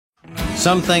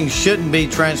Some things shouldn't be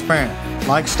transparent,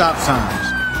 like stop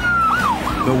signs.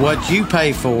 But what you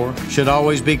pay for should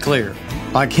always be clear,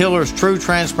 like Hiller's True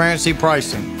Transparency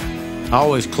Pricing.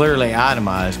 Always clearly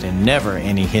itemized and never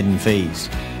any hidden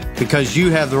fees. Because you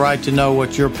have the right to know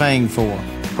what you're paying for.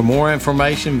 For more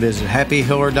information, visit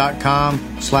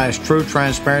happyhiller.com/true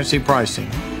transparency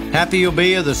pricing. Happy you'll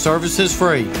be if the service is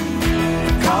free.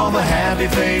 Call the Happy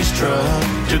Face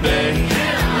Truck today.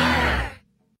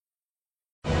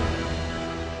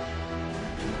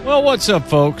 Well, what's up,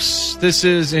 folks? This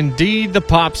is indeed the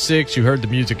Pop 6. You heard the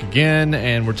music again,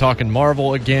 and we're talking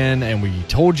Marvel again, and we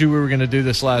told you we were going to do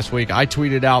this last week. I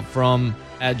tweeted out from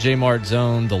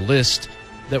 @JMartZone the list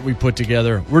that we put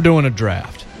together. We're doing a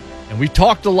draft, and we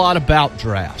talked a lot about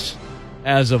drafts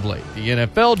as of late. The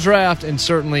NFL draft and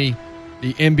certainly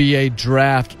the NBA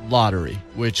draft lottery,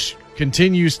 which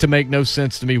continues to make no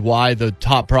sense to me why the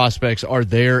top prospects are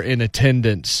there in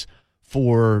attendance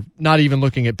for not even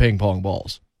looking at ping pong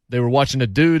balls. They were watching a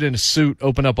dude in a suit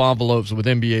open up envelopes with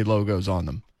NBA logos on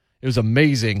them. It was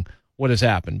amazing what has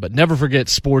happened. But never forget,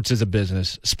 sports is a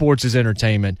business. Sports is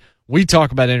entertainment. We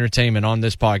talk about entertainment on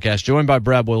this podcast, joined by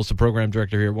Brad Willis, the program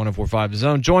director here at 104.5 The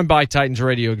Zone, joined by Titans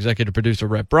Radio executive producer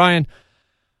Rhett Bryan.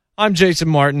 I'm Jason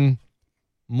Martin.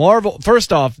 Marvel.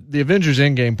 First off, the Avengers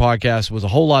Endgame podcast was a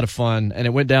whole lot of fun, and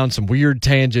it went down some weird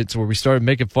tangents where we started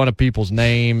making fun of people's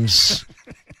names.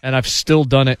 And I've still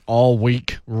done it all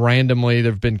week randomly.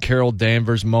 There have been Carol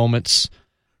Danvers moments.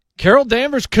 Carol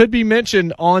Danvers could be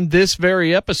mentioned on this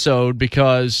very episode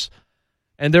because,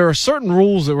 and there are certain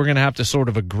rules that we're going to have to sort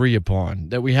of agree upon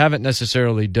that we haven't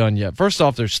necessarily done yet. First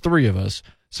off, there's 3 of us,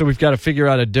 so we've got to figure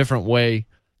out a different way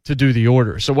to do the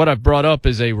order. So what I've brought up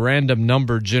is a random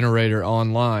number generator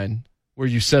online where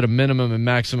you set a minimum and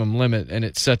maximum limit, and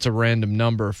it sets a random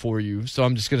number for you. So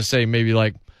I'm just going to say maybe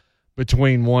like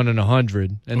between 1 and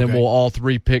 100, and then we'll all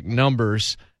 3 pick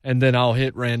numbers, and then I'll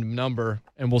hit random number,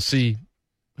 and we'll see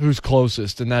who's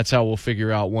closest, and that's how we'll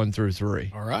figure out 1 through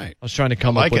 3. All right. I was trying to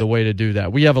come up with a way to do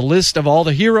that. We have a list of all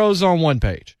the heroes on one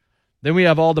page. Then we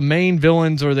have all the main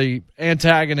villains or the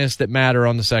antagonists that matter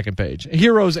on the second page.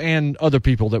 Heroes and other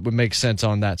people that would make sense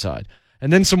on that side.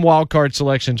 And then some wild card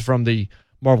selections from the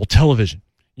Marvel television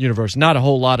universe. Not a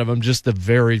whole lot of them, just the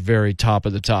very, very top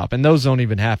of the top. And those don't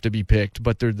even have to be picked,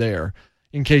 but they're there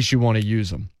in case you want to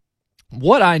use them.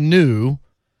 What I knew,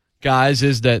 guys,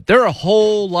 is that there are a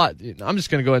whole lot. I'm just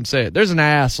going to go ahead and say it. There's an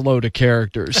ass load of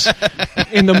characters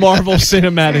in the Marvel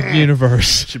Cinematic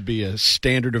Universe. Should be a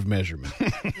standard of measurement.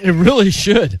 It really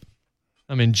should.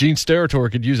 I mean, Gene Steratore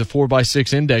could use a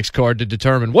 4x6 index card to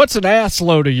determine what's an ass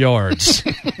load of yards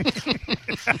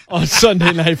on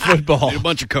Sunday Night Football. Need a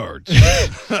bunch of cards.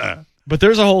 But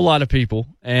there's a whole lot of people,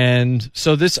 and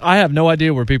so I have no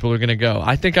idea where people are going to go.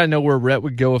 I think I know where Rhett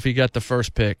would go if he got the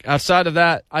first pick. Outside of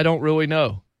that, I don't really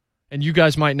know. And you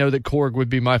guys might know that Korg would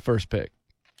be my first pick.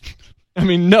 I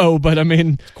mean, no, but I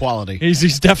mean, it's quality.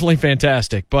 He's definitely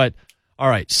fantastic. But all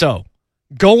right, so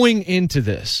going into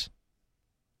this,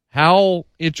 how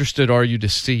interested are you to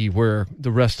see where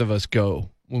the rest of us go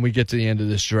when we get to the end of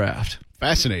this draft?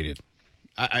 Fascinated.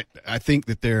 I think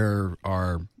that there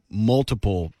are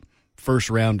multiple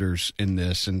first-rounders in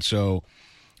this, and so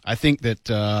I think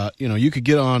that you could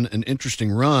get on an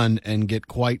interesting run and get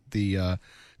quite the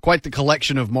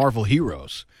collection of Marvel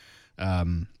heroes.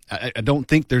 I don't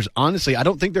think there's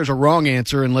a wrong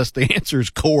answer unless the answer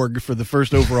is Korg for the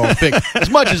first overall pick.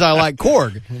 As much as I like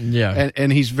Korg, yeah,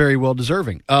 and he's very well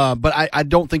deserving. But I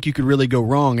don't think you could really go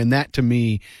wrong, and that to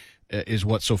me is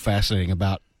what's so fascinating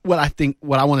about what I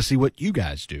want to see what you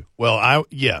guys do. Well,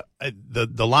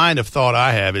 the line of thought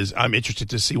I have is I'm interested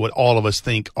to see what all of us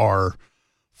think are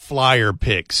flyer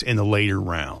picks in the later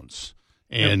rounds.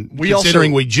 And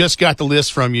we just got the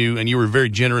list from you, and you were very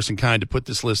generous and kind to put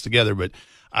this list together, but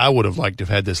I would have liked to have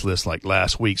had this list like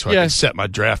last week so I could set my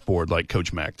draft board like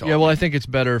Coach Mack taught me. Well, I think it's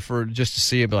better for just to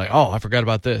see it, be like, oh, I forgot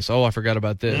about this. Oh, I forgot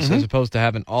about this, as opposed to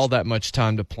having all that much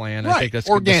time to plan. Right. I think that's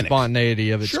organic. The spontaneity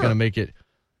of it's going to make it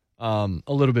a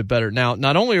little bit better. Now,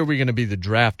 not only are we going to be the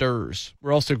drafters,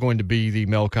 we're also going to be the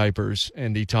Mel Kipers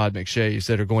and the Todd McShays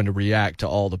that are going to react to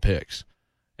all the picks.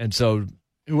 And so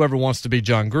whoever wants to be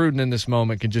John Gruden in this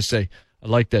moment can just say, I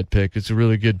like that pick. It's a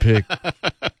really good pick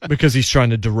because he's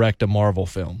trying to direct a Marvel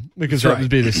film. Because that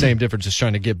would be the same difference as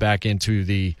trying to get back into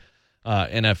the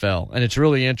NFL. And it's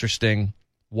really interesting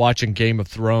watching Game of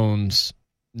Thrones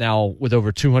now with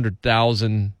over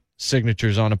 200,000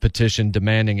 signatures on a petition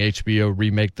demanding HBO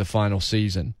remake the final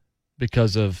season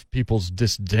because of people's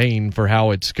disdain for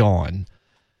how it's gone.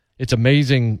 It's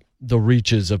amazing the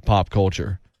reaches of pop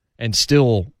culture, and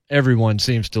still everyone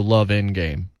seems to love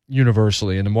Endgame.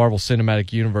 universally, and the Marvel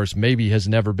Cinematic Universe maybe has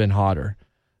never been hotter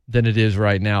than it is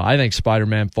right now. I think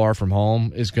Spider-Man Far From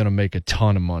Home is going to make a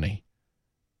ton of money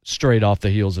straight off the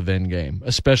heels of Endgame,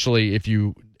 especially if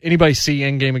anybody see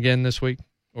Endgame again this week?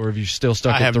 Or have you still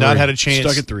stuck at 3? I have not had a chance.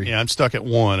 Stuck at 3. Yeah, I'm stuck at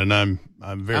 1, and I'm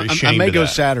very ashamed I may of go that.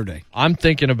 Saturday. I'm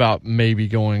thinking about maybe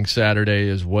going Saturday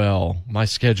as well. My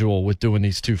schedule with doing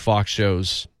these 2 Fox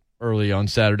shows early on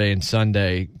Saturday and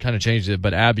Sunday kind of changed it,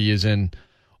 but Abby is in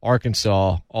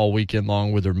Arkansas all weekend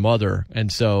long with her mother,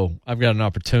 and so I've got an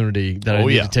opportunity that I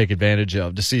need to take advantage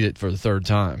of to see it for the 3rd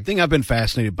time. The thing I've been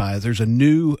fascinated by is there's a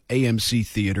new AMC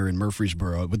theater in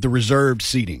Murfreesboro with the reserved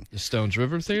seating. The Stones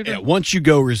River Theater? Yeah, once you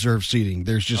go reserved seating,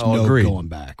 there's just no going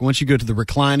back. Once you go to the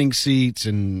reclining seats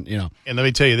and, And let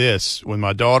me tell you this, when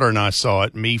my daughter and I saw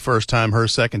it, me first time, her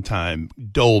second time,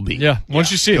 Dolby. Yeah,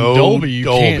 once you see it in Dolby, you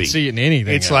can't see it in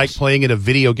anything It's else. like playing in a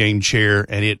video game chair,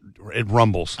 and it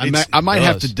rumbles. I might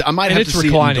have to see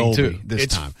it in Dolby this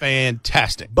time. It's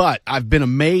fantastic. But I've been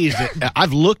amazed.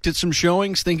 I've looked at some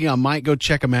showings thinking I might go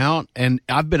check them out, and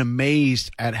I've been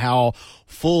amazed at how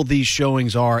full these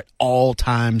showings are at all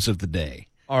times of the day.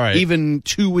 All right. Even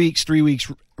 2 weeks, 3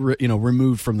 weeks,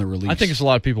 removed from the release. I think it's a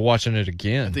lot of people watching it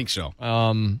again. I think so.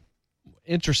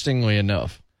 Interestingly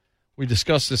enough, we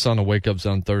discussed this on the Wake Up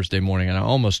Zone Thursday morning, and I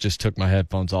almost just took my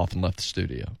headphones off and left the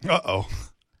studio. Uh-oh.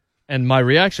 And my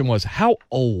reaction was, how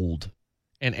old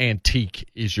and antique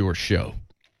is your show?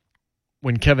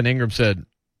 When Kevin Ingram said,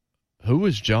 who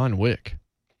is John Wick?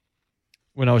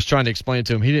 When I was trying to explain it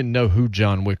to him, he didn't know who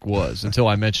John Wick was until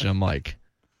I mentioned him. Like,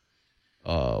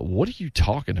 what are you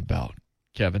talking about,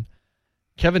 Kevin?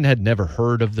 Kevin had never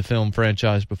heard of the film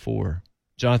franchise before.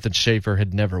 Jonathan Schaefer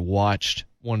had never watched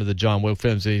one of the John Wick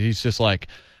films. He's just like,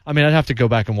 I'd have to go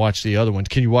back and watch the other ones.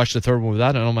 Can you watch the 3rd one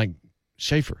without it? And I'm like,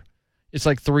 Schaefer, it's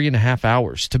like 3.5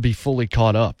 hours to be fully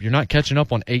caught up. You're not catching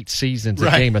up on 8 seasons of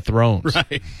Game of Thrones.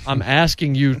 Right. I'm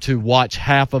asking you to watch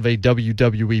half of a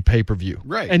WWE pay-per-view.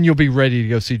 Right. And you'll be ready to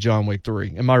go see John Wick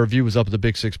 3. And my review was up at the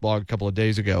Big Six blog a couple of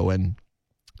days ago. And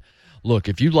look,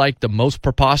 if you like the most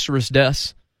preposterous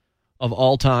deaths of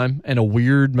all time and a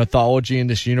weird mythology in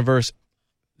this universe,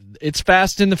 it's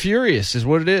Fast and the Furious is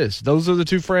what it is. Those are the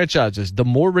 2 franchises. The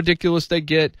more ridiculous they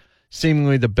get,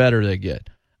 seemingly the better they get.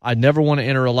 I never want to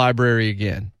enter a library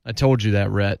again. I told you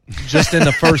that, Rhett. Just in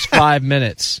the first 5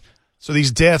 minutes. So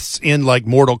these deaths in like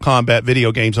Mortal Kombat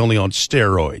video games only on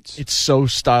steroids. It's so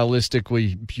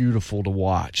stylistically beautiful to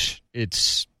watch.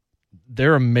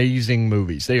 They're amazing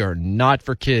movies. They are not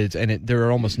for kids, and there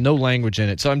are almost no language in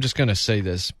it. So I'm just going to say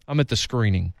this. I'm at the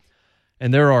screening,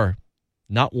 and there are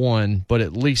not 1, but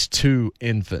at least 2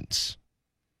 infants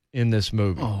in this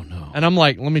movie. Oh, no. And I'm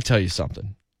like, let me tell you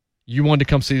something. You wanted to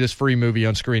come see this free movie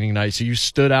on screening night, so you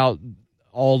stood out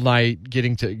all night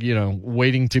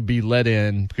waiting to be let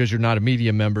in because you're not a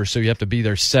media member, so you have to be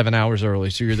there 7 hours early,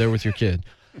 so you're there with your kid.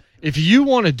 If you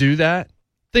want to do that,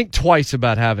 think twice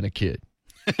about having a kid.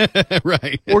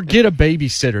 Right. Or get a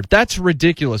babysitter. That's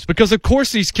ridiculous because, of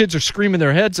course, these kids are screaming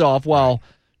their heads off while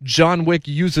John Wick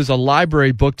uses a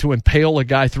library book to impale a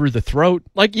guy through the throat.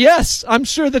 Like, yes, I'm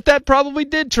sure that probably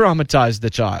did traumatize the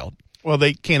child. Well,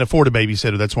 they can't afford a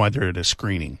babysitter. That's why they're at a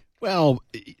screening. Well,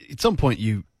 at some point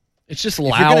it's just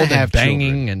loud and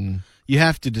banging, and you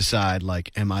have to decide,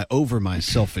 like, am I over my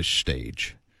selfish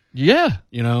stage? Yeah.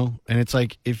 And it's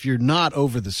like, if you're not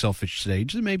over the selfish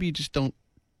stage, then maybe you just don't,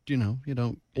 you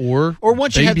don't. Or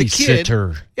once you have the kid.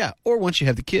 babysitter. Yeah. Or once you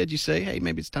have the kid, you say, hey,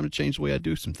 maybe it's time to change the way I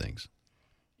do some things.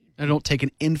 I don't take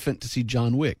an infant to see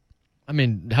John Wick.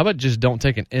 How about just don't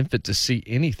take an infant to see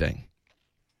anything?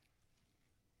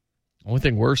 Only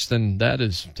thing worse than that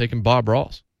is taking Bob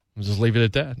Ross. I'll just leave it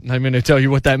at that. I'm going to tell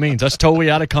you what that means. That's totally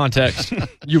out of context.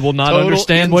 You will not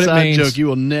understand what it means. Joke. You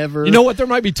will never. You know what? There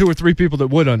might be 2 or 3 people that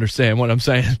would understand what I'm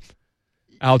saying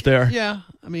out there. Yeah.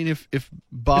 If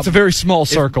Bob. It's a very small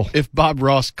circle. If Bob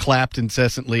Ross clapped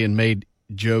incessantly and made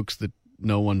jokes that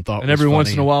no one thought and was every funny.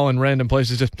 once in a while in random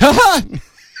places just, ha-ha!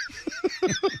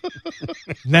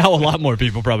 Now a lot more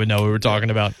people probably know what we're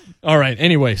talking about. All right.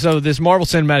 Anyway, so this Marvel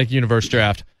Cinematic Universe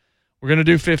draft, we're going to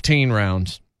do 15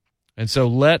 rounds. And so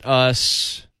let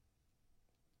us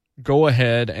go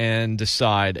ahead and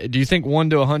decide. Do you think 1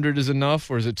 to 100 is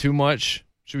enough, or is it too much?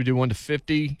 Should we do 1 to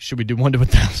 50? Should we do 1 to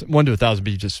 1,000? 1 to 1,000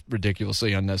 be just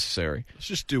ridiculously unnecessary. Let's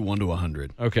just do 1 to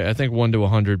 100. Okay, I think 1 to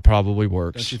 100 probably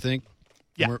works. Don't you think?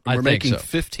 Yeah, I we're think making so.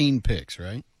 15 picks,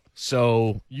 right?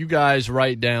 So you guys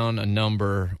write down a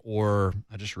number, or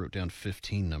I just wrote down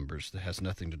 15 numbers. That has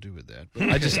nothing to do with that. But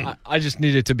I just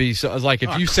need it to be so. Like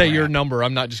if you say crap. your number,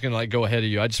 I'm not just going to go ahead of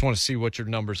you. I just want to see what your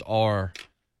numbers are.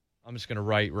 I'm just going to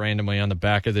write randomly on the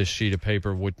back of this sheet of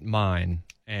paper with mine,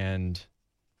 and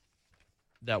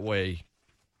That way,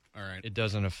 all right, it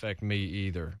doesn't affect me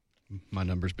either. My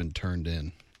number's been turned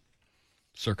in.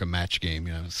 Circa match game,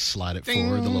 slide it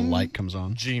forward, the little light comes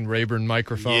on. Gene Rayburn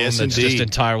microphone Yes, that's indeed. just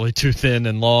entirely too thin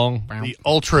and long. The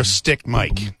Ultra Stick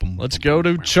mic. Let's go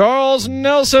to Charles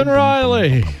Nelson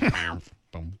Riley.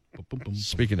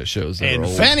 Speaking of shows that And are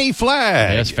old. Fanny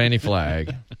Flag. Yes, Fanny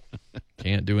Flag.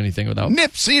 Can't do anything without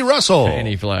Nipsey Russell.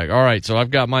 Fanny Flag. All right, so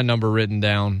I've got my number written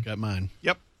down. Got mine.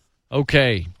 Yep.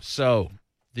 Okay, so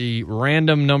the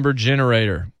random number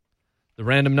generator. The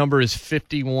random number is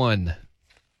 51.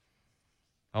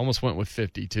 I almost went with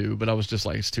 52, but I was just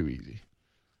like, it's too easy.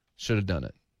 Should have done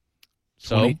it.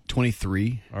 So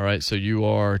 23. All right, so you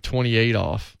are 28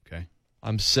 off. Okay.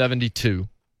 I'm 72,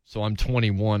 so I'm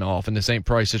 21 off. And this ain't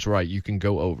Price is Right. You can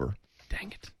go over.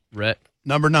 Dang it. Rhett?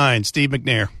 Number 9, Steve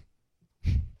McNair.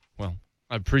 Well,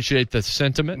 I appreciate the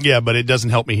sentiment. Yeah, but it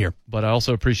doesn't help me here. But I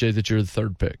also appreciate that you're the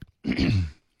third pick.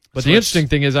 But the interesting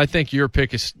thing is, I think your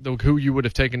pick is who you would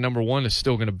have taken number 1 is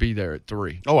still going to be there at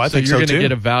 3. Oh, I think so, you're too. going to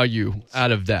get a value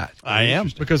out of that. I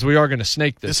am. Because we are going to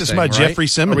snake this. This is thing, my right? Jeffrey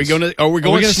Simmons. Are we going Are we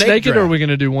going to snake it, or are draft? we going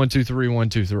to do 1, 2, 3, 1,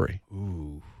 2, 3?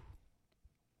 Ooh.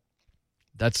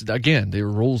 That's again the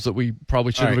rules that we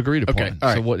probably should have agreed upon. Okay. All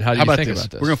right. So what? How do How you about think this?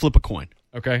 about this? We're going to flip a coin.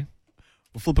 Okay.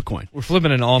 We'll flip a coin. We're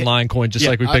flipping an online coin just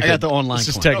like we picked. I got the online This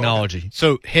is coin. technology.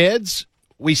 So heads,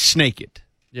 we snake it.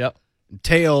 Yep.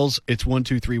 Tails, it's 1,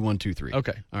 2, 3, 1, 2, 3.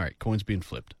 Okay. All right. Coins being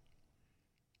flipped.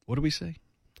 What do we say?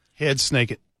 Head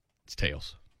snake it. It's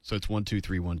tails. So it's 1, 2,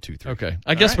 3, 1, 2, 3. Okay.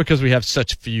 I guess because we have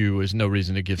such few, there's no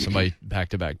reason to give somebody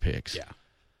back-to-back picks. Yeah.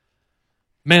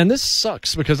 Man, this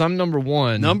sucks because I'm number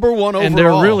 1. Number 1 overall. And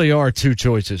there really are 2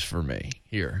 choices for me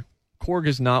here. Korg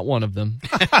is not one of them.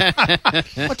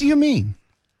 What do you mean?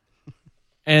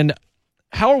 And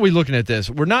how are we looking at this?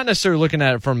 We're not necessarily looking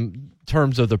at it from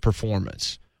terms of the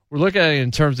performance. We're looking at it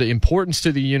in terms of importance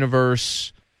to the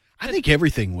universe. I think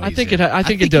everything weighs I think in.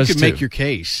 it does you could too. make your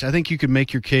case. I think you could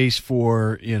make your case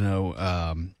for,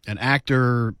 an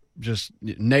actor just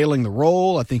nailing the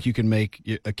role. I think you can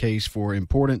make a case for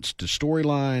importance to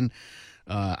storyline.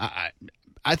 I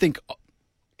think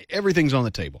everything's on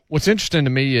the table. What's interesting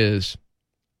to me is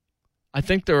I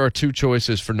think there are 2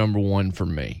 choices for number 1 for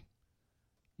me.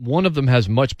 One of them has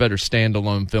much better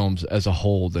standalone films as a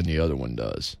whole than the other one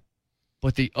does.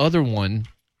 But the other one,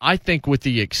 I think with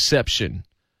the exception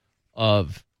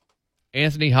of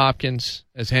Anthony Hopkins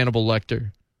as Hannibal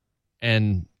Lecter,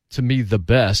 and to me the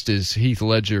best is Heath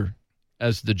Ledger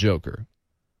as the Joker.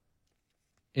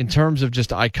 In terms of just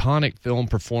iconic film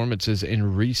performances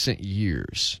in recent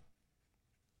years,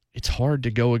 it's hard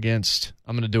to go against,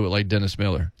 I'm going to do it like Dennis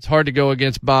Miller, it's hard to go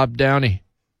against Bob Downey.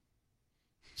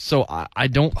 So I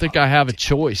don't think I have a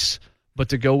choice but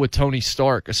to go with Tony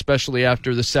Stark, especially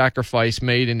after the sacrifice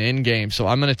made in Endgame. So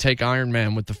I'm going to take Iron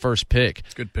Man with the first pick.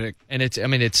 It's a good pick. And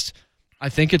I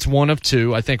think it's one of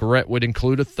 2. I think Rhett would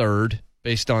include a third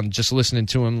based on just listening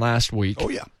to him last week. Oh,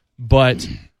 yeah. But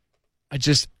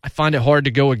I find it hard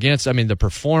to go against. I mean, the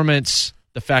performance,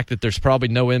 the fact that there's probably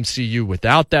no MCU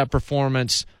without that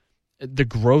performance, the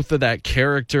growth of that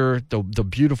character, the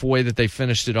beautiful way that they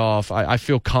finished it off. I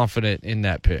feel confident in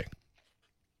that pick.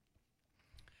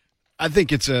 I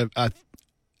think it's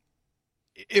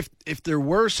if there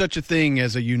were such a thing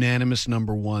as a unanimous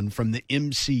number 1 from the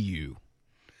MCU,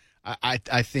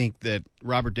 I think that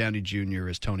Robert Downey Jr.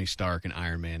 as Tony Stark and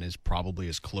Iron Man is probably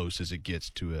as close as it gets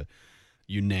to a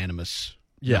unanimous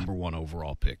number 1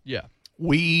 overall pick. Yeah.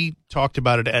 We talked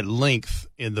about it at length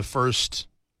in the first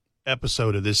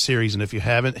episode of this series, and if you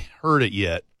haven't heard it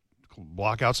yet,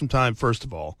 block out some time, first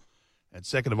of all. And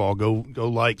second of all, go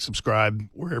like, subscribe,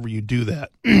 wherever you do that.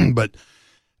 But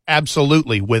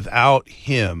absolutely, without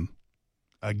him,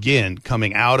 again,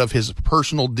 coming out of his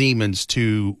personal demons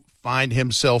to find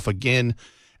himself again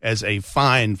as a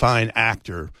fine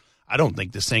actor, I don't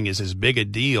think this thing is as big a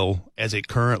deal as it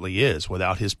currently is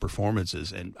without his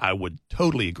performances. And I would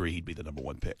totally agree he'd be the number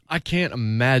 1 pick. I can't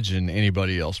imagine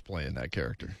anybody else playing that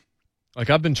character. Like,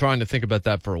 I've been trying to think about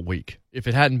that for a week. If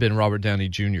it hadn't been Robert Downey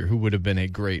Jr., who would have been a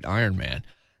great Iron Man?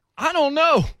 I don't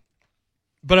know.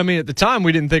 But, I mean, at the time,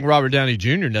 we didn't think Robert Downey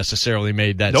Jr. necessarily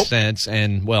made that sense,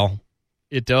 and, well,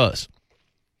 it does.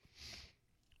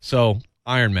 So,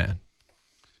 Iron Man.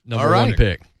 Number 1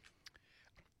 pick.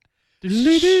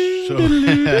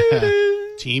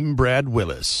 Team Brad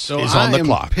Willis is I on the am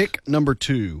clock. Pick number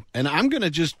 2, and I'm going to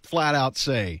just flat out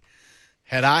say,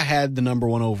 had I had the number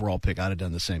 1 overall pick, I'd have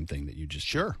done the same thing that you just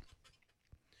did.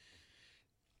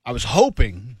 I was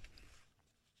hoping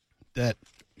that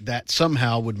that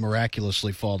somehow would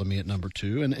miraculously fall to me at number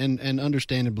 2, and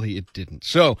understandably it didn't.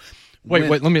 So wait,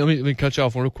 let me cut you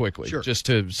off real quickly, sure. just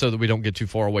so that we don't get too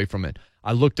far away from it.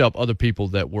 I looked up other people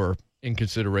that were in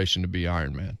consideration to be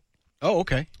Iron Man. Oh,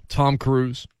 okay. Tom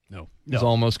Cruise No. was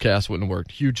almost cast, wouldn't have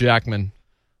worked. Hugh Jackman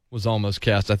was almost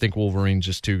cast. I think Wolverine's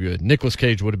just too good. Nicolas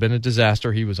Cage would have been a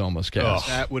disaster. He was almost cast.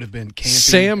 That would have been campy.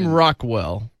 Sam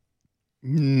Rockwell.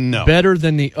 No. Better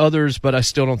than the others, but I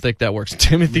still don't think that works.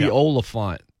 Timothy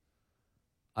Oliphant.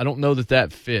 I don't know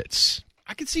that fits.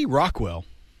 I could see Rockwell.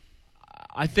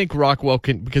 I think Rockwell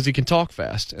can, because he can talk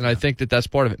fast, and I think that's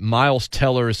part of it. Miles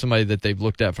Teller is somebody that they've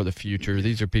looked at for the future.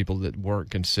 These are people that weren't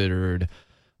considered.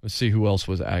 Let's see who else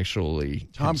was actually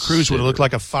Tom Cruise would have looked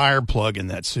like a fire plug in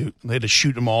that suit. They had to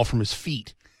shoot him all from his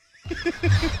feet.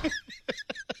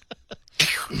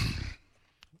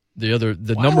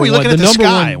 The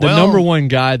number one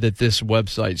guy that this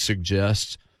website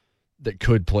suggests that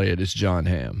could play it is John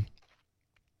Hamm,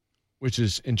 which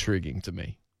is intriguing to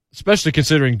me, especially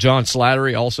considering John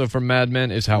Slattery, also from Mad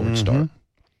Men, is Howard Stark.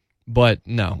 But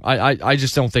no, I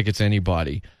just don't think it's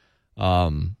anybody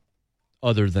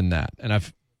other than that.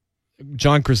 And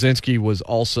John Krasinski was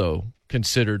also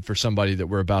considered for somebody that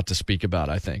we're about to speak about,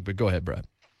 I think. But go ahead, Brad.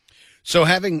 So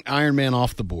having Iron Man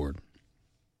off the board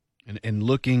and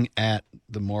looking at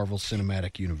the Marvel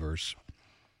Cinematic Universe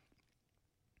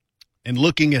and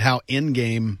looking at how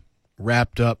Endgame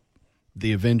wrapped up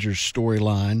the Avengers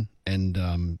storyline and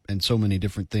so many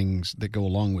different things that go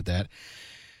along with that,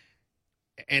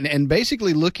 and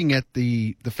basically looking at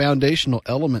the foundational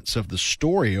elements of the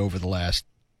story over the last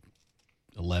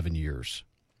 11 years,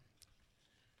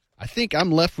 I think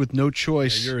I'm left with no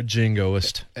choice. Yeah, you're a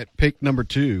jingoist. At pick number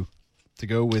 2 to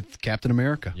go with Captain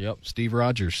America. Yep. Steve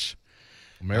Rogers.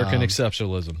 American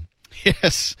exceptionalism.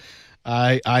 Yes.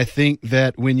 I think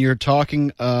that when you're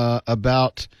talking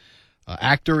about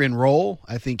actor in role,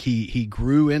 I think he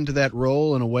grew into that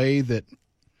role in a way that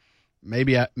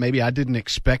maybe I didn't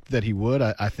expect that he would.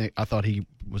 I thought he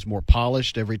was more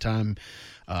polished every time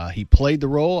he played the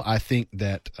role. I think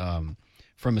that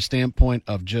from a standpoint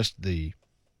of just the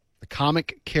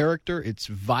comic character, it's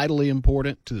vitally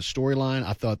important to the storyline.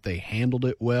 I thought they handled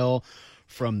it well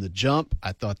from the jump.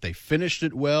 I thought they finished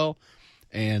it well.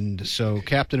 And so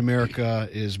Captain America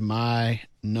is my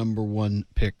number 1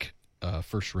 pick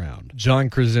first round. John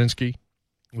Krasinski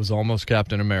was almost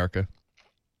Captain America.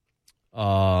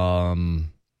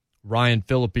 Ryan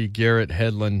Phillippe, Garrett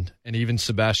Hedlund, and even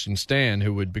Sebastian Stan,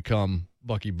 who would become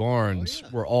Bucky Barnes,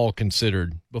 were all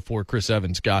considered before Chris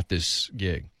Evans got this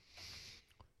gig.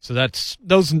 So that's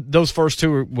those first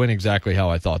 2 went exactly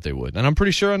how I thought they would. And I'm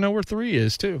pretty sure I know where 3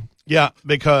 is, too. Yeah,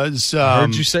 because I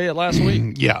heard you say it last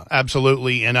week. Yeah,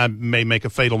 absolutely. And I may make a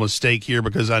fatal mistake here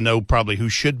because I know probably who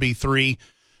should be 3.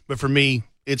 But for me,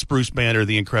 it's Bruce Banner,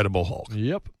 the Incredible Hulk.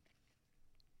 Yep.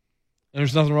 And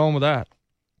there's nothing wrong with that.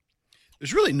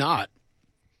 There's really not.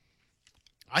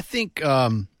 I think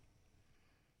Hulk's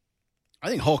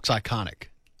iconic.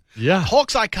 Yeah.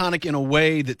 Hulk's iconic in a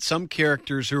way that some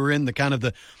characters who are in the kind of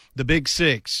the big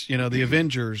 6, the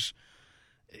Avengers,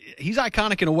 he's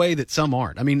iconic in a way that some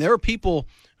aren't. I mean, there are people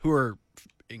who are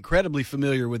incredibly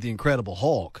familiar with the Incredible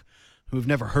Hulk who have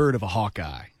never heard of a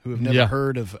Hawkeye, who have never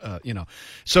heard of,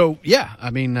 So, yeah, I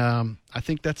mean, I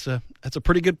think that's a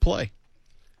pretty good play.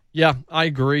 Yeah, I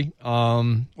agree.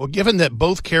 Well, given that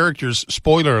both characters,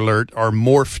 spoiler alert, are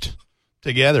morphed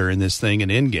together in this thing in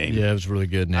Endgame. Yeah, it was really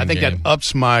good in Endgame. I think that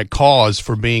ups my cause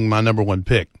for being my number 1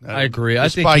 pick. I agree.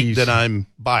 Despite that I'm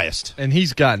biased. And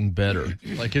he's gotten better.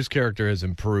 Like, his character has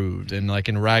improved. And, like,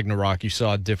 in Ragnarok, you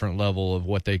saw a different level of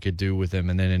what they could do with him.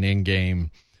 And then in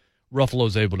Endgame,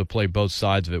 Ruffalo's able to play both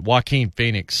sides of it. Joaquin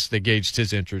Phoenix, they gauged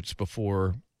his entrance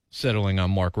before settling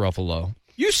on Mark Ruffalo.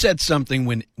 You said something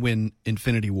when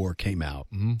Infinity War came out,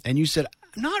 and you said,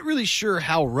 I'm not really sure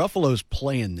how Ruffalo's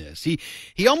playing this.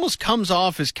 He almost comes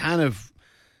off as kind of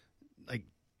like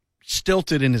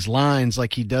stilted in his lines,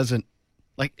 like he doesn't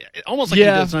almost like he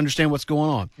doesn't understand what's going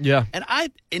on. Yeah.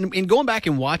 And in going back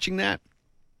and watching that,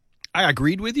 I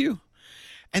agreed with you.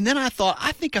 And then I thought,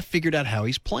 I think I figured out how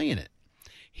he's playing it.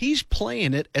 He's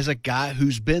playing it as a guy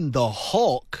who's been the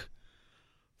Hulk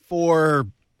for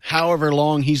however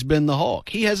long he's been the Hulk.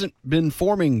 He hasn't been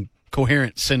forming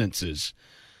coherent sentences.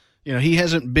 He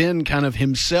hasn't been kind of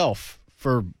himself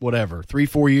for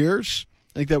 3-4 years.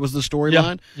 I think that was the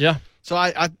storyline. Yeah. So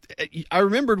I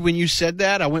remembered when you said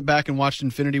that. I went back and watched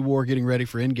Infinity War getting ready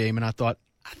for Endgame, and I thought,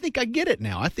 I think I get it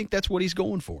now. I think that's what he's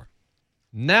going for.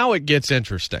 Now it gets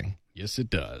interesting. Yes, it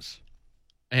does.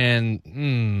 And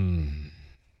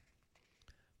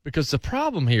because the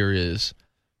problem here is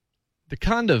the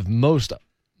kind of most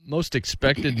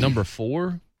expected number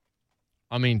 4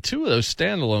 I mean, 2 of those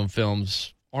standalone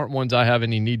films aren't ones I have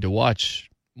any need to watch.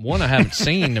 One I haven't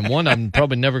seen, and one I'm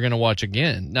probably never going to watch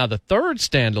again. Now, the third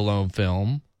standalone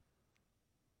film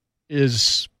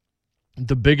is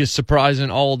the biggest surprise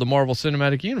in all of the Marvel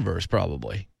Cinematic Universe,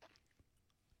 probably.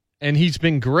 And he's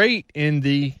been great in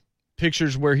the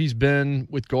pictures where he's been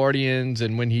with Guardians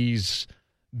and when he's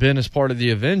been as part of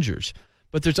the Avengers.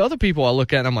 But there's other people I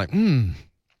look at and I'm like,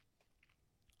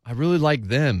 I really like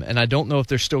them. And I don't know if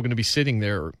they're still going to be sitting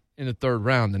there in the third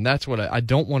round. And that's what I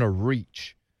don't want to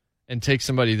reach and take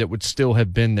somebody that would still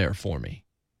have been there for me.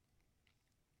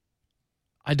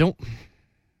 I'm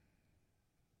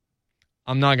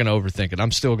not going to overthink it.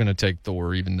 I'm still going to take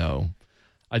Thor, even though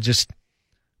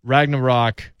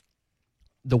Ragnarok,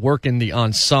 the work in the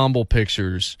ensemble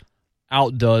pictures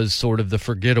outdoes sort of the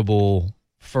forgettable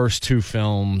first 2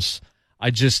 films.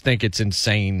 I just think it's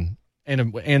insane.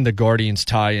 And the Guardians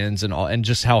tie-ins and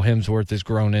just how Hemsworth has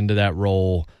grown into that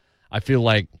role. I feel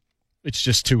like it's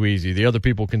just too easy. The other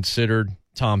people considered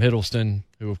Tom Hiddleston,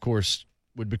 who of course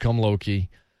would become Loki,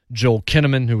 Joel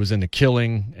Kinnaman, who was in The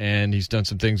Killing, and he's done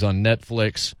some things on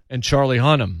Netflix, and Charlie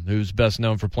Hunnam, who's best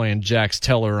known for playing Jax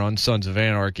Teller on Sons of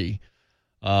Anarchy,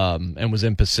 and was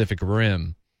in Pacific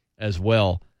Rim as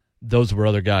well. Those were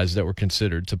other guys that were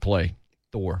considered to play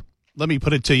Thor. Let me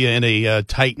put it to you in a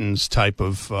Titans type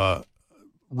of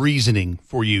reasoning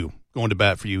for you, going to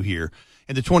bat for you here.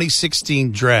 In the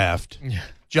 2016 draft,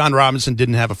 John Robinson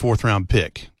didn't have a 4th-round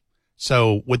pick.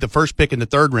 So with the first pick in the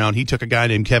 3rd round, he took a guy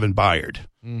named Kevin Byard.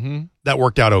 Mm-hmm. That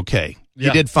worked out okay. Yeah.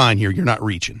 You did fine here. You're not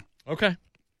reaching. Okay.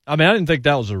 I mean, I didn't think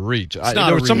that was a reach.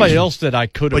 There was somebody else that I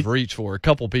could have reached for, a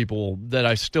couple people that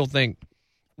I still think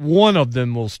one of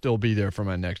them will still be there for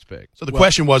my next pick. So the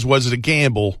question was it a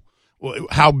gamble?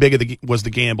 How big was the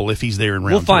gamble if he's there in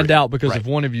round 3? We'll find out because if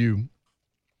one of you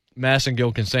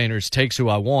Massengill containers takes who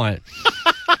I want,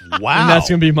 wow, and that's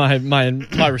going to be my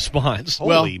response.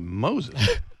 Holy Moses.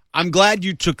 I'm glad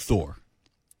you took Thor.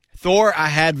 Thor, I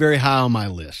had very high on my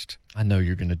list. I know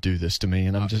you're going to do this to me,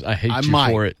 and I hate you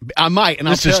for it. I might, and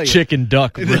this I'll tell is you. chicken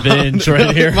duck revenge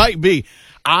right here. It might be.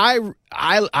 I,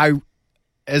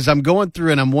 as I'm going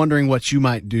through and I'm wondering what you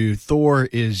might do, Thor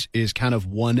is kind of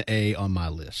 1A on my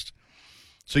list.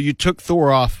 So you took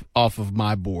Thor off of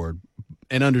my board,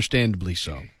 and understandably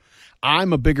so.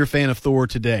 I'm a bigger fan of Thor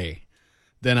today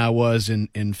than I was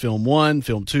in film 1,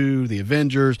 film 2, the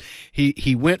Avengers.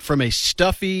 He went from a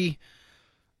stuffy,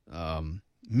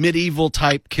 medieval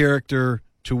type character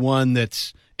to one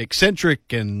that's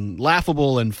eccentric and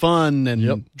laughable and fun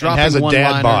and dropping has a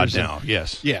dad bod one-liners now.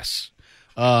 Yes. Yes.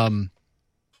 So I'm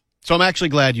actually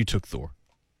glad you took Thor.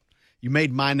 You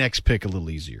made my next pick a little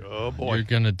easier. Oh boy, you're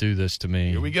gonna do this to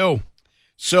me. Here we go.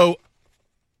 So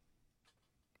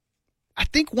I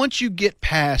think once you get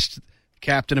past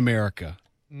Captain America,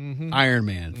 Iron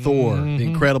Man, Thor, the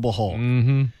Incredible Hulk,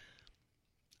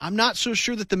 I'm not so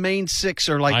sure that the main 6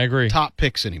 are like top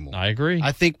picks anymore. I agree.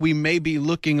 I think we may be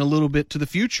looking a little bit to the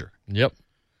future. Yep.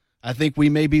 I think we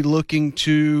may be looking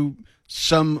to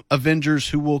some Avengers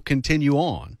who will continue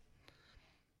on.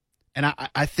 And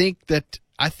I think that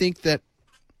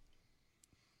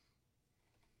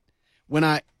when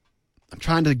I'm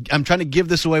trying to give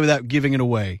this away without giving it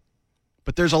away,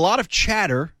 but there's a lot of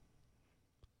chatter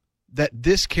that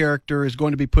this character is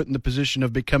going to be put in the position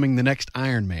of becoming the next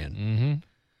Iron Man. Mm-hmm.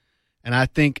 And I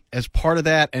think as part of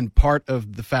that and part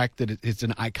of the fact that it's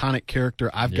an iconic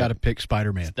character, I've got to pick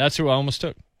Spider-Man. That's who I almost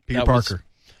took. Peter Parker.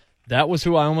 That was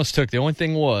who I almost took. The only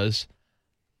thing was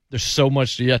there's so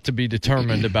much yet to be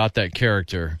determined about that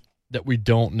character that we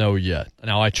don't know yet.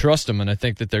 Now, I trust them, and I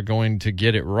think that they're going to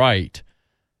get it right.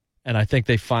 And I think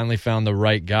they finally found the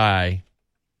right guy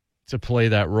to play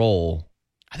that role.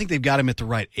 I think they've got him at the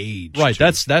right age. Right,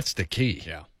 too. that's the key.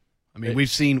 Yeah. I mean, we've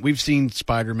seen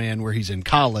Spider-Man where he's in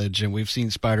college, and we've seen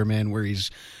Spider-Man where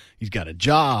he's got a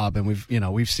job, and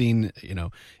we've seen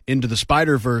Into the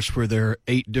Spider-Verse where there are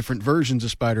 8 different versions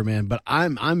of Spider-Man. But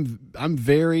I'm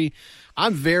very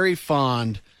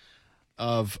fond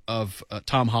of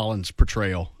Tom Holland's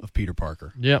portrayal of Peter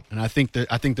Parker. Yep. And I think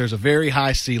there's a very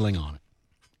high ceiling on it.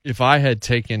 If I had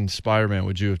taken Spider-Man,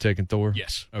 would you have taken Thor?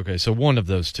 Yes. Okay, so one of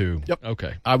those two. Yep.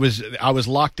 Okay. I was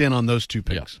locked in on those 2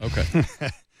 picks. Yeah. Okay.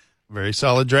 Very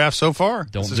solid draft so far.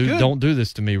 Don't do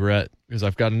this to me, Rhett, because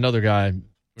I've got another guy,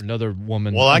 another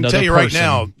woman. Well, I can tell you right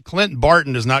now, Clint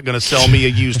Barton is not going to sell me a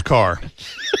used car.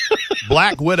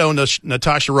 Black Widow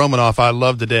Natasha Romanoff, I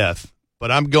love to death,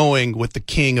 but I'm going with the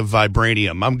king of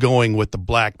vibranium. I'm going with the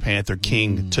Black Panther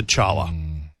King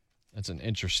T'Challa. That's an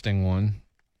interesting one.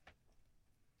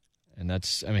 And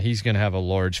he's going to have a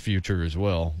large future as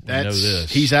well. We know this.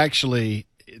 He's actually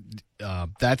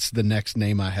that's the next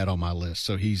name I had on my list.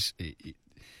 So he's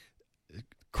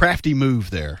crafty move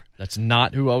there. That's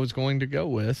not who I was going to go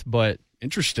with, but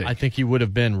interesting. I think he would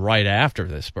have been right after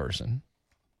this person.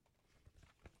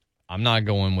 I'm not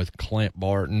going with Clint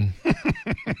Barton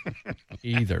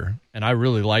either, and I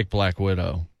really like Black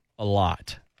Widow a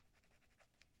lot.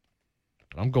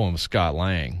 But I'm going with Scott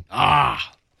Lang.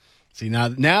 See,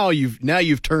 now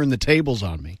you've turned the tables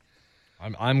on me.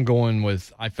 I'm going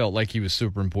with, I felt like he was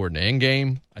super important to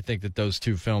Endgame. I think that those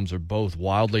two films are both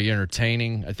wildly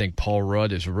entertaining. I think Paul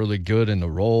Rudd is really good in the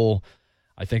role.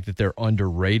 I think that they're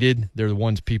underrated. They're the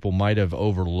ones people might have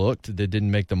overlooked that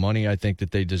didn't make the money I think that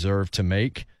they deserve to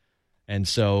make. And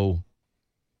so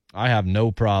I have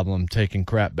no problem taking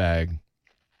crap bag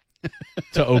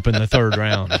to open the third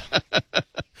round.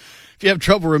 If you have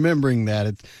trouble remembering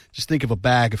that, just think of a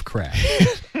bag of crap.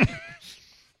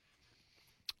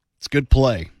 It's good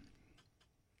play.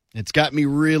 It's got me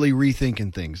really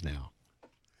rethinking things now.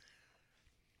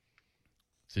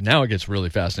 So now it gets really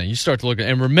fascinating. You start to look at,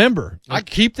 and remember, I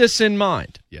keep this in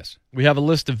mind. Yes. We have a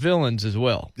list of villains as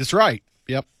well. That's right.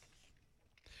 Yep.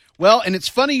 Well, and it's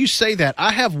funny you say that.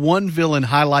 I have one villain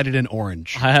highlighted in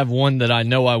orange. I have one that I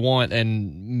know I want,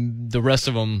 and the rest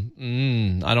of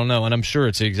them, I don't know, and I'm sure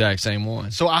it's the exact same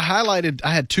one. So I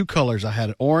had two colors. I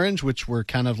had orange, which were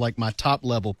kind of like my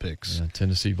top-level picks. Yeah,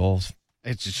 Tennessee Vols.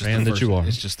 It's just fan that you are.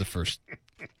 It's just the first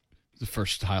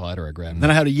highlighter I grabbed. Mm-hmm.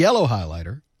 Then I had a yellow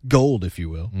highlighter, gold, if you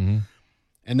will,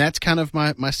 and that's kind of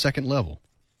my second level.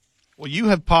 Well, you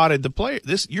have potted the player.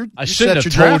 I shouldn't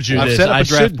have told you this. I've set up a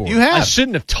draft board. You have. I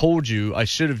shouldn't have told you. I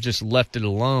should have just left it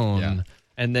alone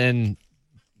and then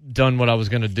done what I was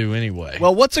going to do anyway.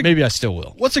 Well, maybe I still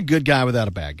will. What's a good guy without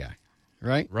a bad guy,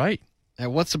 right? Right.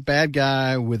 And what's a bad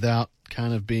guy without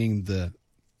kind of being the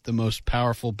most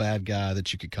powerful bad guy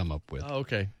that you could come up with? Oh,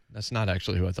 okay. That's not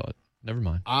actually who I thought. Never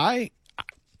mind.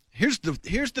 Here's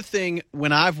the thing.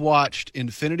 When I've watched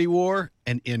Infinity War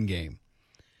and Endgame,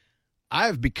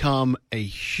 I've become a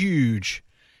huge,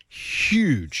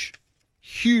 huge,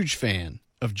 huge fan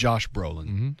of Josh Brolin.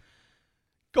 Mm-hmm.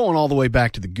 Going all the way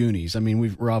back to the Goonies. I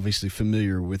mean, we're obviously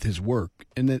familiar with his work,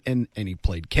 and he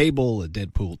played Cable at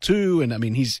Deadpool 2, and I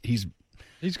mean, he's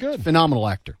good, phenomenal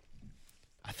actor.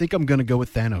 I think I'm going to go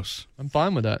with Thanos. I'm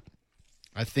fine with that.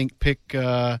 I think pick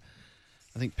number,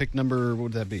 what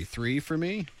would that be, 3 for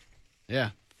me? Yeah,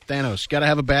 Thanos. Got to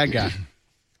have a bad guy.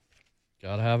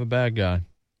 Got to have a bad guy.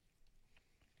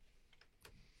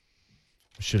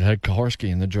 We should have had Kaharski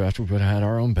in the draft. We would have had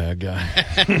our own bad guy.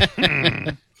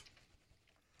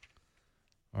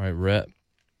 All right, Rhett.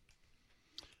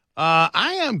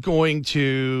 I am going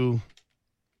to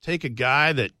take a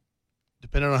guy that,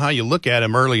 depending on how you look at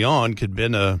him early on, could have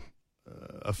been a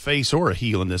face or a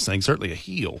heel in this thing, certainly a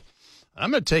heel. I'm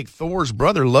going to take Thor's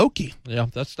brother, Loki. Yeah,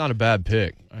 that's not a bad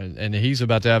pick. And he's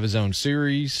about to have his own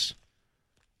series.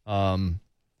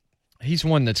 He's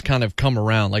one that's kind of come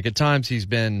around. Like at times he's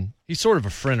sort of a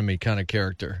frenemy kind of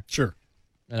character. Sure.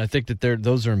 And I think that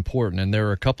those are important. And there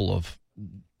are a couple of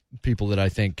people that I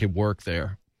think could work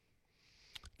there.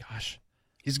 Gosh.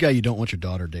 He's a guy you don't want your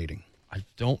daughter dating. I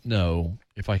don't know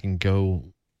if I can go.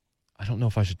 I don't know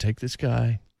if I should take this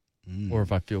guy or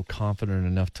if I feel confident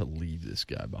enough to leave this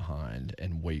guy behind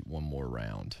and wait one more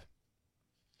round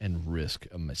and risk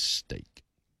a mistake.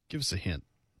 Give us a hint.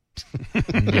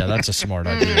 Yeah, that's a smart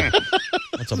idea.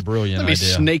 That's a brilliant idea. Let me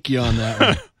snake you on that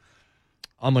one.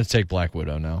 I'm going to take Black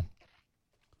Widow now.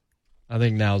 I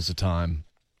think now's the time.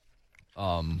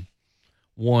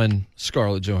 One,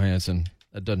 Scarlett Johansson.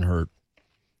 That doesn't hurt.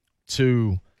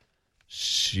 Two,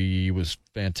 she was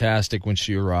fantastic when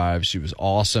she arrived. She was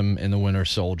awesome in The Winter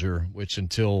Soldier, which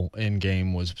until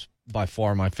Endgame was by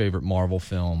far my favorite Marvel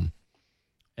film.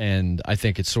 And I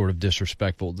think it's sort of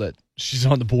disrespectful that she's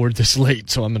on the board this late,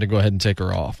 so I'm going to go ahead and take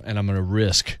her off, and I'm going to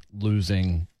risk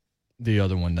losing the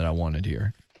other one that I wanted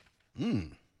here.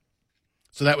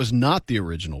 So that was not the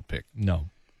original pick? No.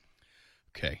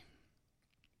 Okay.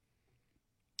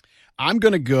 I'm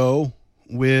going to go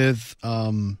with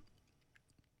a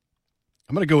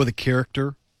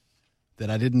character that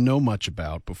I didn't know much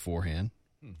about beforehand.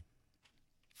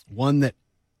 One that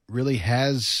really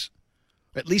has,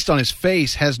 at least on his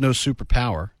face, has no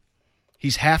superpower.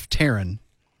 He's half Terran.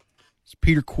 It's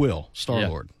Peter Quill,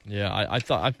 Star-Lord. Yeah,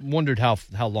 I wondered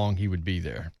how long he would be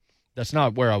there. That's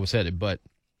not where I was headed, but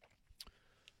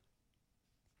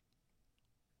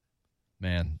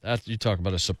man, you talk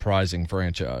about a surprising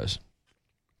franchise.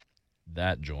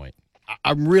 That joint.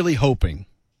 I'm really hoping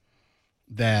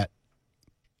that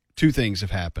two things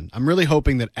have happened. I'm really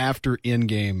hoping that after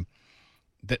Endgame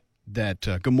that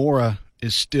Gamora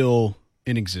is still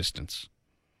in existence.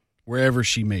 wherever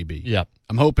she may be. Yep.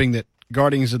 I'm hoping that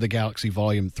Guardians of the Galaxy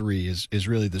Volume 3 is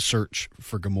really the search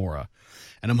for Gamora,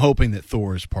 and I'm hoping that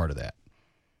Thor is part of that.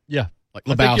 Yeah. Like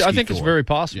Lebowski I think Thor. it's very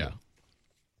possible. Yeah.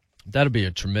 That'd be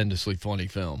a tremendously funny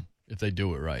film if they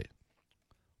do it right,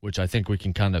 which I think we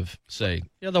can kind of say,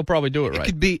 yeah, they'll probably do it right. It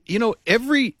could be,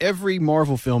 every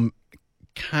Marvel film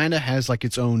kind of has like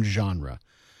its own genre.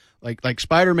 Like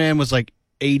Spider-Man was like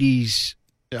 80s,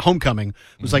 Homecoming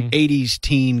was like 80s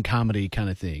teen comedy kind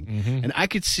of thing. And I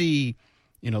could see,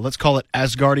 let's call it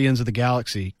As Guardians of the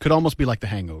Galaxy, could almost be like The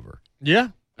Hangover. Yeah.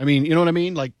 I mean, you know what I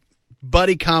mean? Like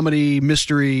buddy comedy,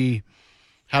 mystery,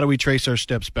 how do we trace our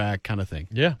steps back kind of thing.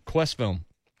 Yeah, quest film.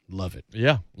 Love it.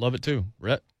 Yeah, love it too.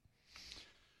 Rhett?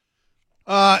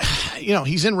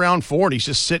 He's in round 4 and he's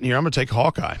just sitting here. I'm going to take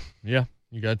Hawkeye. Yeah,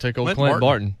 you got to take old Clint Clint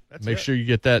Barton. That's sure you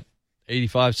get that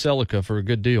 85 Celica for a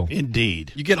good deal.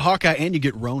 Indeed. You get Hawkeye and you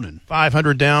get Ronan.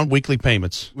 500 down, weekly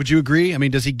payments. Would you agree? I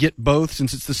mean, does he get both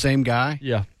since it's the same guy?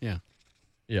 Yeah. Yeah.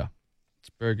 Yeah. It's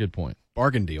a very good point.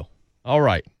 Bargain deal. All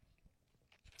right.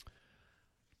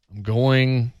 I'm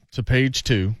going to page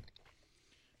 2.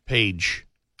 Page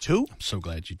 2? I'm so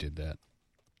glad you did that.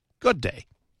 Good day.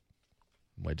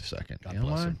 Wait a second. God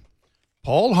bless him.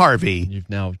 Paul Harvey. You've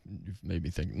made me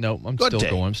think. No, I'm Good still day.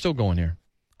 going. I'm still going here.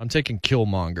 I'm taking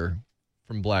Killmonger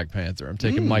from Black Panther. I'm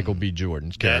taking Michael B.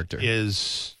 Jordan's character. That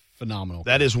is phenomenal.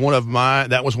 That was one of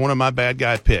my bad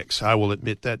guy picks. I will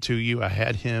admit that to you. I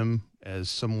had him as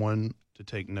someone to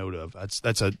take note of.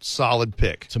 That's a solid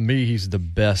pick. To me, he's the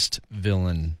best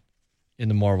villain in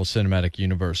the Marvel Cinematic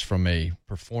Universe from a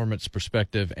performance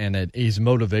perspective, and his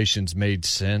motivations made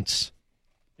sense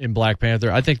in Black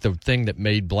Panther. I think the thing that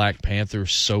made Black Panther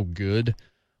so good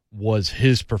was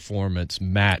his performance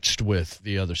matched with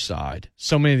the other side.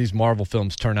 So many of these Marvel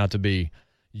films turn out to be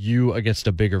you against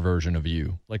a bigger version of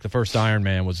you. Like the first Iron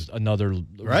Man was another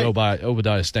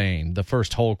Obadiah Stane. The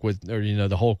first Hulk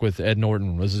the Hulk with Ed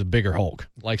Norton was a bigger Hulk.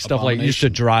 Like stuff like used to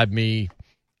drive me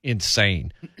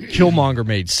insane. Killmonger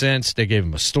made sense. They gave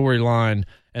him a storyline,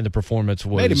 and the performance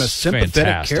was made him a sympathetic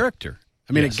fantastic. character.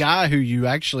 I mean, Yes. a guy who you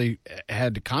actually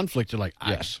had the conflict. You're like,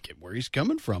 Yes. I get where he's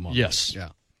coming from on Yes. this. Yeah.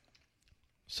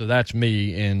 So that's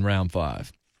me in round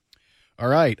 5. All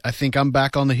right. I think I'm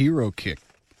back on the hero kick.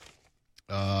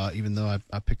 Even though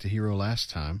I picked a hero last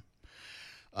time.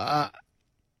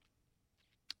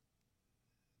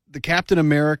 The Captain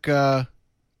America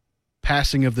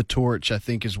passing of the torch, I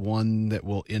think, is one that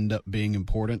will end up being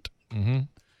important. Mm-hmm.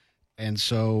 And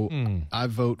so I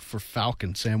vote for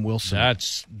Falcon, Sam Wilson.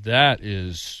 That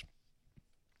is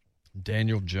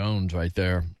Daniel Jones right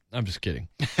there. I'm just kidding.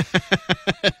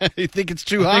 You think it's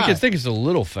too high? I think it's a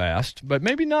little fast, but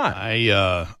maybe not.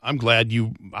 I'm glad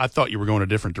I thought you were going a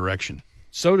different direction.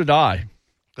 So did I. I'm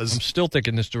 'Cause still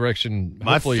thinking this direction.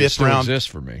 my Hopefully, it fifth still round- exists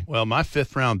for me. Well, my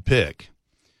 5th round pick,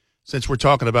 since we're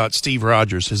talking about Steve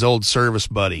Rogers, his old service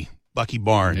buddy, Bucky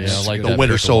Barnes, Yeah, I like the that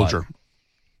Winter pick a lot. Soldier.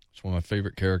 It's one of my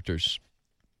favorite characters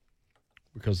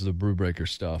because of the Brewbreaker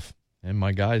stuff, and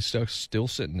my guy's still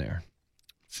sitting there.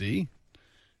 See?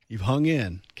 You've hung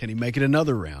in. Can he make it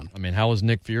another round? I mean, how is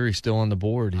Nick Fury still on the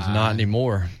board? He's not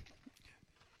anymore.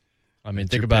 I mean,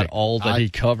 think your about pick. all that he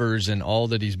covers and all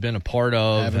that he's been a part I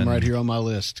of. have him right here on my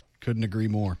list. Couldn't agree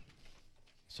more.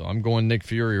 So I'm going Nick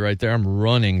Fury right there. I'm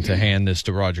running to hand this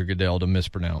to Roger Goodell to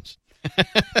mispronounce.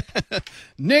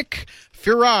 Nick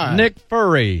Fury. Nick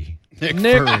Fury. Nick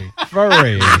Fury.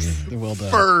 Well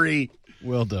done. Furry.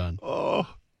 Well done. Oh.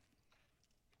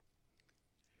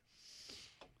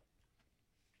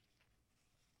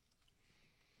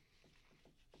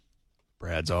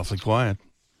 Brad's awfully quiet.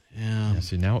 Yeah. Yeah,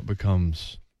 see, now it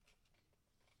becomes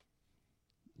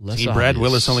less See, Brad obvious.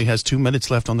 Willis only has 2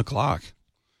 minutes left on the clock.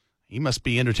 He must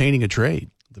be entertaining a trade.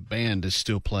 The band is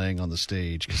still playing on the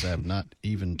stage because I have not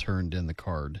even turned in the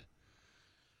card.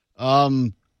 That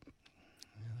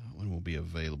one will be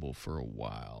available for a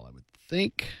while, I would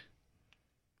think.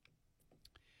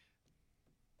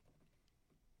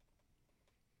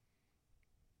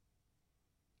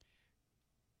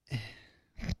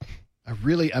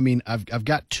 I've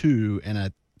got 2, and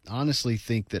I honestly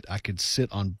think that I could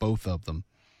sit on both of them.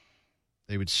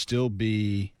 They would still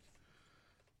be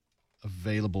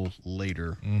available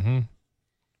later. Mm-hmm.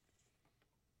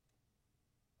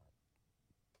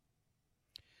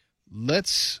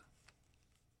 Let's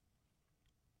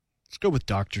go with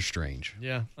Doctor Strange.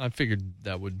 Yeah, I figured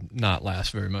that would not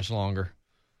last very much longer.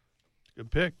 Good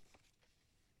pick.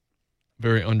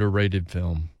 Very underrated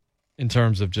film in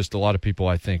terms of just a lot of people,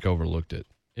 I think, overlooked it.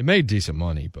 It made decent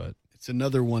money, but It's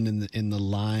another one in the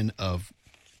line of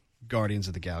Guardians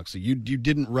of the Galaxy. You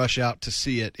didn't rush out to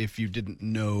see it if you didn't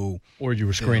know, or you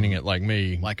were screening it like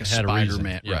me, like a had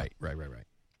Spider-Man. Yeah. Right.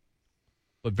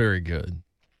 But very good.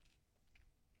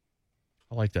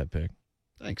 I like that pick.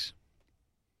 Thanks.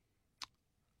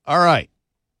 All right.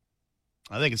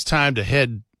 I think it's time to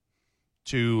head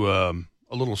to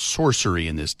a little sorcery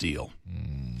in this deal.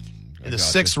 In the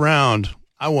 6th round,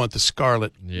 I want the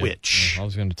Scarlet Witch. I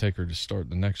was going to take her to start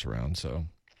the next round, so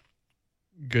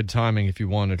good timing if you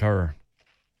wanted her.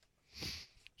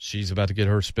 She's about to get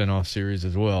her spinoff series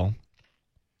as well.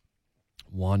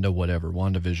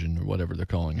 WandaVision, or whatever they're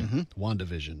calling it. Mm-hmm.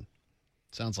 WandaVision.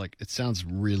 It sounds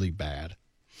really bad.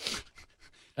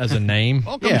 As a name?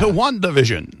 Welcome to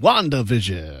WandaVision.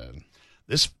 WandaVision.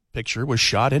 This picture was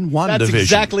shot in WandaVision. That's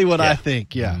exactly what I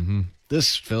think, yeah. Mm-hmm.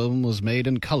 This film was made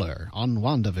in color on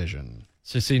WandaVision.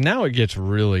 So, see, now it gets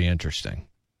really interesting.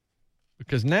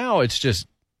 Because now it's just,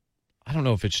 I don't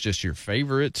know if it's just your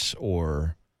favorites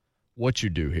or what you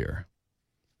do here.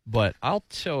 But I'll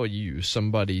tell you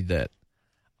somebody that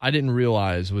I didn't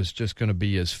realize was just going to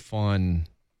be as fun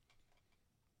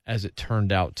as it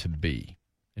turned out to be.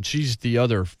 And she's the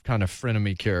other kind of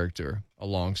frenemy character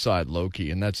alongside Loki,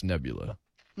 and that's Nebula.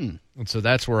 And so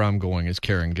that's where I'm going, is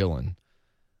Karen Gillan.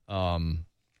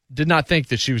 Did not think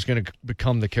that she was going to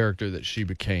become the character that she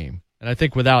became. And I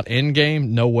think without Endgame,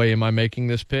 no way am I making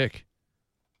this pick.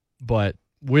 But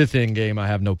with Endgame, I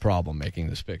have no problem making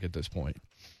this pick at this point.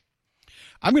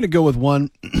 I'm going to go with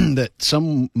one that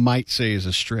some might say is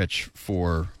a stretch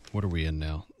for, what are we in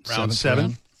now? Round 7.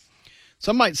 Round?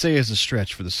 Some might say is a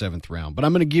stretch for the 7th round, but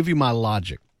I'm going to give you my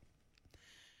logic.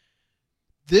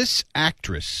 This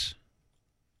actress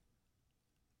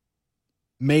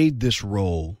made this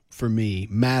role for me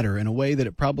matter in a way that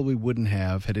it probably wouldn't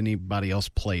have had anybody else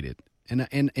played it.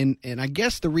 And I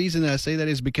guess the reason that I say that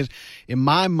is because in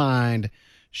my mind,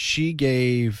 she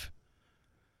gave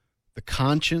the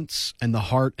conscience and the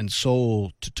heart and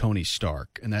soul to Tony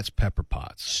Stark, and that's Pepper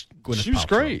Potts. She was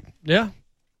great. Yeah.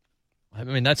 I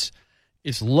mean,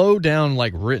 it's low down,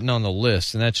 like written on the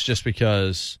list, and that's just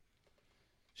because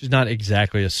she's not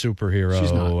exactly a superhero.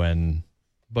 She's not.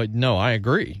 But no, I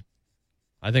agree.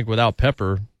 I think without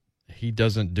Pepper, he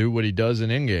doesn't do what he does in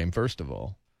Endgame, first of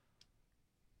all.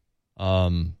 I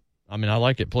mean, I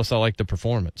like it. Plus, I like the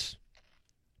performance.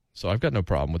 So I've got no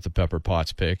problem with the Pepper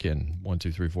Potts pick in 1,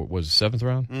 2, 3, 4. Was it 7th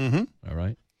round? Mm-hmm. All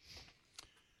right.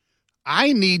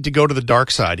 I need to go to the dark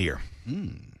side here.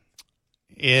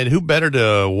 And who better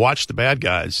to watch the bad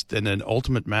guys than an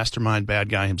ultimate mastermind bad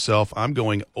guy himself? I'm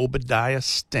going Obadiah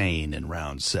Stane in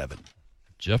round 7.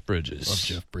 Jeff Bridges. Love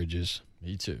Jeff Bridges.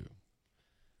 Me too.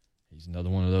 He's another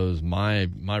one of those my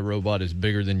robot is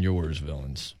bigger than yours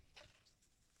villains.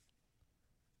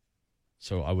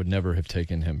 So I would never have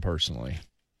taken him personally.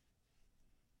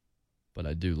 But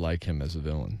I do like him as a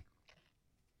villain.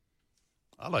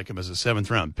 I like him as a 7th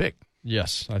round pick.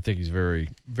 Yes, I think he's very,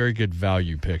 very good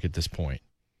value pick at this point.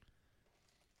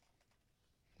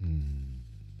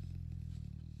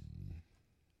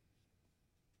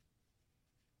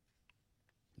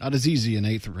 Not as easy in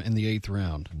the 8th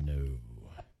round. No.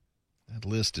 That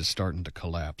list is starting to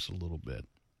collapse a little bit.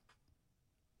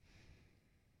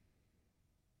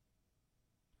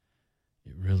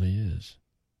 It really is.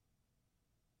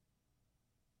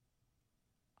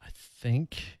 I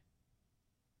think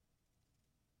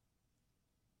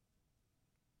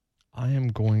I am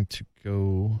going to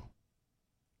go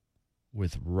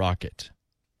with Rocket.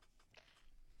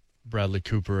 Bradley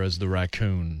Cooper as the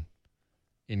raccoon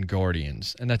in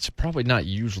Guardians. And that's probably not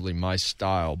usually my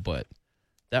style, but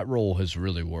that role has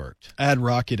really worked. I had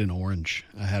Rocket in orange.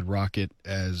 I had Rocket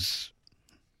as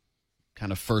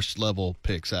kind of first level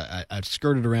picks. I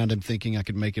skirted around him thinking I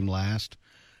could make him last.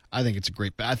 I think it's a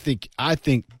great. I think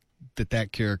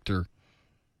that character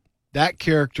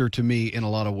to me in a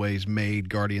lot of ways made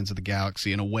Guardians of the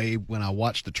Galaxy. In a way, when I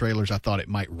watched the trailers, I thought it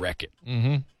might wreck it.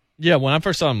 Mm-hmm. Yeah, when I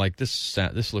first saw him, like this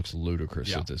looks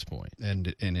ludicrous at this point, and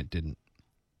it didn't.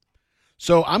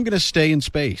 So I'm going to stay in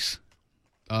space.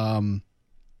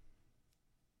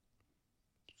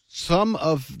 Some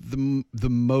of the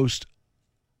most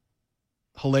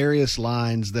hilarious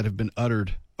lines that have been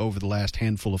uttered over the last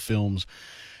handful of films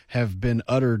have been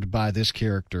uttered by this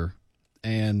character,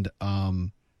 and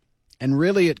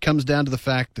really it comes down to the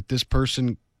fact that this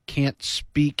person can't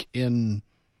speak in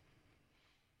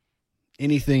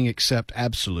anything except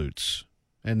absolutes,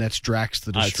 and that's Drax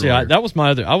the Destroyer. That was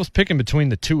my other. I was picking between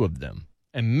the two of them,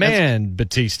 and man,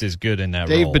 Batista's good in that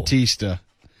role. Dave Bautista.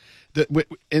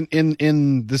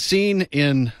 In the scene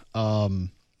in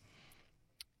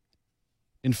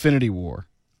Infinity War,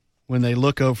 when they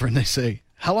look over and they say,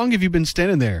 "How long have you been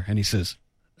standing there?" And he says,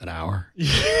 An hour.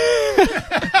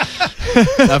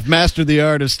 I've mastered the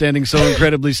art of standing so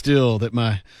incredibly still that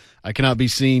I cannot be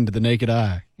seen to the naked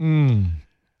eye.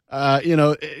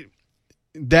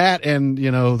 That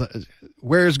and,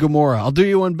 where's Gamora? I'll do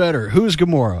you one better. Who's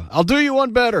Gamora? I'll do you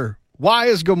one better. Why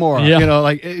is Gamora?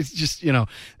 Yeah. It's just,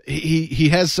 he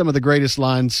has some of the greatest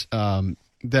lines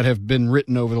that have been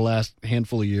written over the last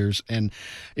handful of years. And,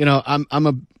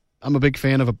 I'm a big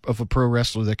fan of a pro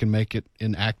wrestler that can make it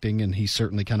in acting, and he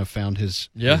certainly kind of found his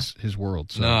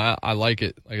world. So. No, I like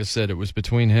it. Like I said, it was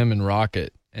between him and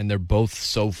Rocket, and they're both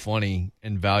so funny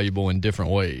and valuable in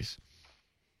different ways.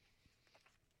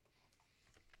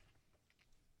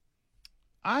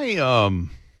 I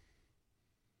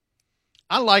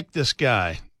like this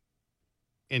guy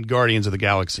in Guardians of the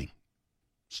Galaxy.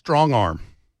 Strong arm.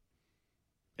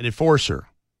 An enforcer.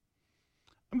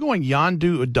 I'm going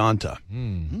Yondu Udanta.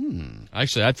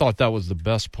 Actually, I thought that was the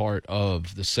best part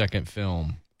of the second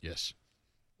film. Yes.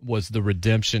 Was the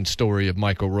redemption story of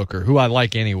Michael Rooker, who I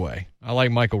like anyway. I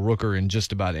like Michael Rooker in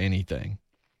just about anything.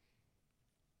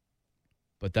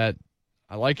 But I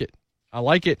like it. I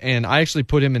like it, and I actually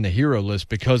put him in the hero list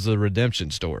because of the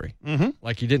redemption story. Mm-hmm.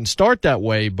 Like, he didn't start that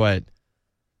way, but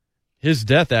his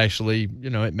death actually,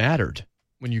 it mattered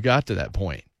when you got to that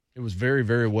point. It was very,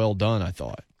 very well done, I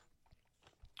thought.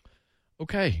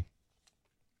 Okay.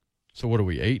 So what are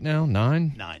we, 8 now?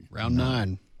 9? 9. Round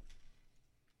 9.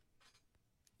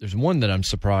 There's one that I'm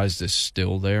surprised is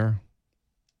still there.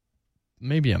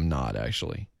 Maybe I'm not,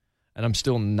 actually. And I'm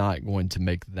still not going to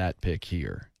make that pick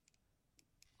here.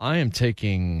 I am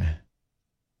taking...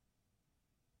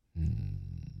 I'm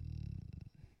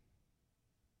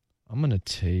going to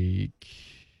take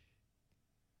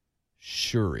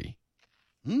Shuri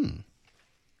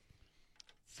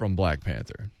from Black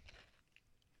Panther.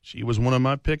 She was one of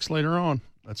my picks later on.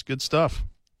 That's good stuff.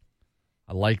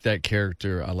 I like that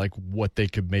character. I like what they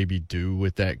could maybe do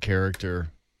with that character.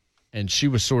 And she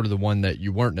was sort of the one that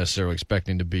you weren't necessarily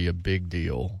expecting to be a big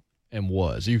deal, and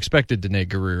was. You expected Danae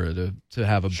Gurira to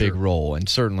have a big role, and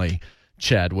certainly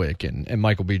Chadwick and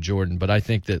Michael B. Jordan. But I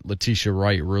think that Letitia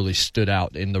Wright really stood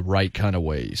out in the right kind of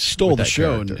ways. Stole the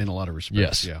show in a lot of respects.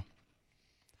 Yes. Yeah.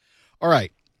 All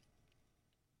right.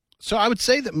 So I would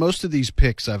say that most of these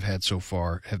picks I've had so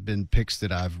far have been picks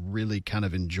that I've really kind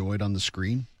of enjoyed on the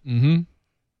screen. Mm-hmm.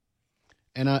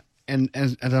 And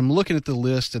as I'm looking at the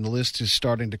list, and the list is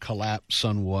starting to collapse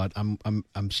somewhat,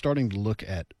 I'm starting to look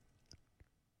at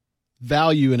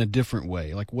value in a different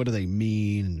way. Like, what do they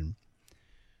mean?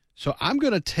 So I'm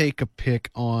going to take a pick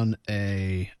on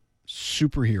a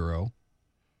superhero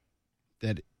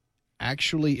that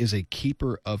actually is a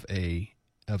keeper of an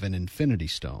Infinity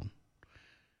Stone.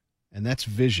 And that's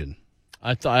Vision.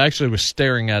 I actually was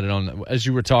staring at it as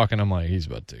you were talking. I'm like, he's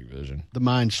about to take Vision. The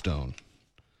Mind Stone.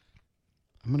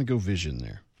 I'm going to go Vision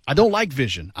there. I don't like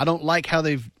Vision. I don't like how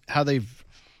they've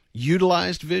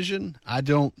utilized Vision. I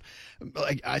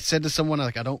said to someone,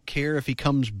 I don't care if he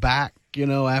comes back,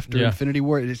 after Infinity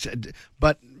War.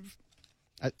 But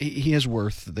he has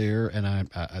worth there, and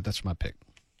I that's my pick.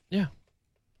 Yeah,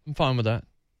 I'm fine with that,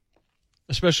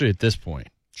 especially at this point.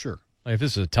 Sure. Like, if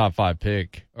this is a top 5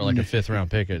 pick or like a 5th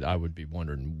round pick, I would be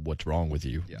wondering what's wrong with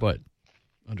you. Yeah. But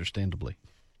understandably,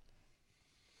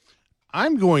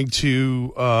 I'm going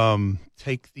to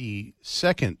take the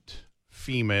second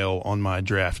female on my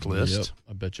draft list. Yep.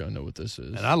 I bet you I know what this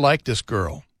is. And I like this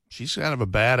girl. She's kind of a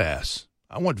badass.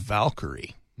 I want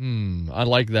Valkyrie. I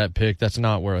like that pick. That's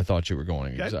not where I thought you were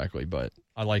going exactly, but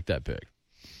I like that pick.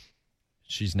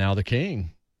 She's now the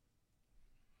king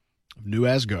of New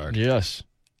Asgard. Yes.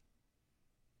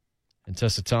 And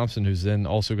Tessa Thompson, who's then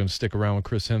also going to stick around with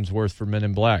Chris Hemsworth for Men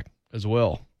in Black as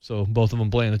well. So both of them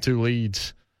playing the 2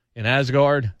 leads in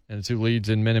Asgard and the 2 leads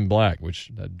in Men in Black,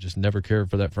 which I just never cared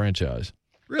for that franchise.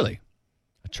 Really?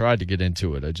 I tried to get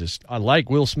into it. I like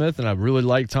Will Smith, and I really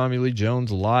like Tommy Lee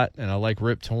Jones a lot, and I like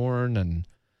Rip Torn, and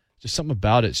just something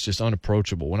about it's just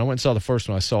unapproachable. When I went and saw the first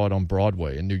one, I saw it on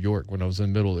Broadway in New York when I was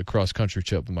in the middle of the cross-country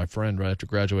trip with my friend right after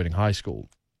graduating high school.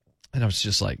 And I was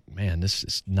just like, man, this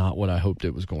is not what I hoped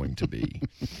it was going to be.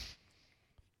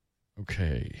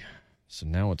 Okay, so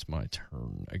now it's my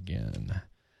turn again.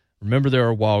 Remember, there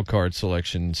are wild card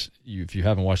selections. If you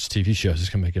haven't watched the TV shows, it's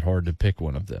going to make it hard to pick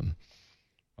one of them.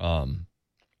 But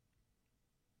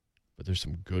there's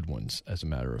some good ones, as a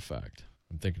matter of fact.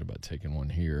 I'm thinking about taking one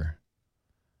here.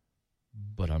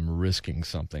 But I'm risking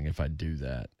something if I do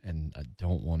that, and I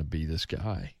don't want to be this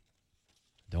guy.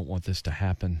 I don't want this to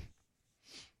happen.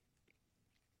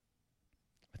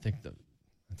 I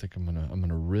think I'm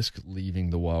gonna risk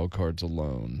leaving the wild cards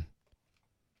alone.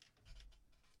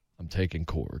 I'm taking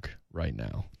Korg right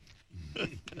now.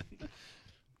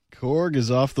 Korg is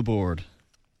off the board.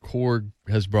 Korg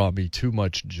has brought me too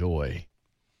much joy.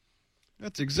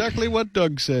 That's exactly what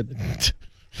Doug said.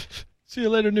 See you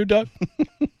later, new Doug.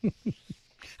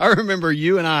 I remember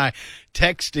you and I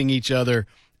texting each other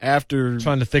after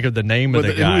trying to think of the name of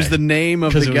the guy. Who was the name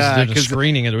of the guy? Because it was a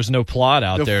screening and there was no plot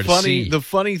out there to see. The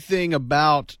funny thing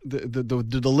about the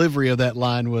delivery of that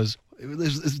line was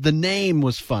the name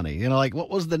was funny. You know, like,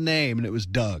 what was the name? And it was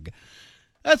Doug.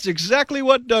 That's exactly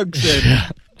what Doug said. Yeah.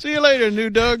 See you later,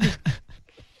 new Doug.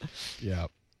 Yeah.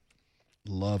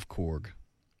 Love Korg.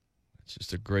 It's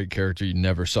just a great character you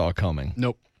never saw coming.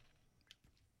 Nope.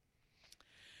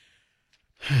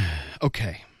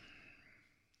 Okay.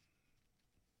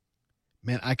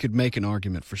 Man, I could make an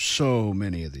argument for so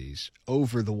many of these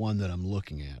over the one that I'm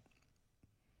looking at.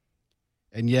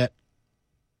 And yet,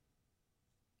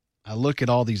 I look at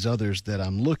all these others that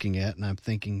I'm looking at, and I'm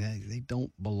thinking they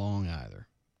don't belong either.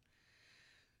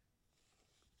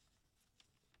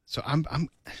 So I'm going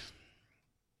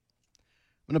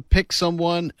to pick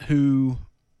someone who,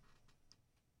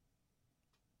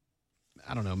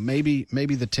 I don't know, maybe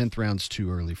the 10th round's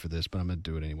too early for this, but I'm going to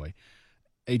do it anyway.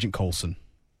 Agent Coulson.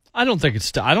 I don't think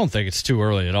it's too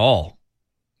early at all.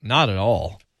 Not at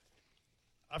all.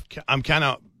 I'm kind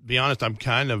of, be honest, I'm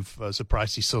kind of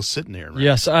surprised he's still sitting there. Right?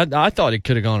 Yes, I thought it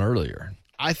could have gone earlier.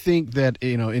 I think that,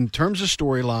 in terms of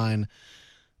storyline,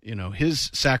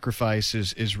 his sacrifice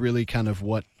is really kind of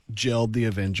what gelled the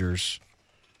Avengers.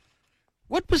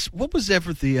 What was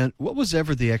ever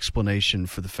the explanation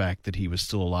for the fact that he was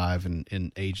still alive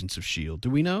in Agents of S.H.I.E.L.D.? Do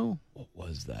we know? What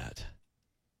was that?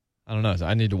 I don't know.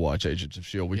 I need to watch Agents of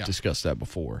S.H.I.E.L.D. We've discussed that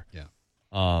before. Yeah.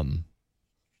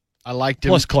 I liked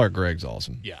him. Plus, Clark Gregg's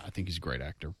awesome. Yeah, I think he's a great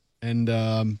actor. And,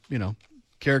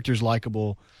 character's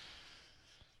likable.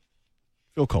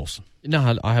 Phil Coulson.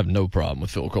 No, I have no problem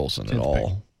with Phil Coulson at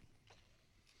all.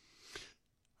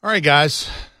 All right, guys.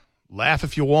 Laugh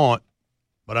if you want,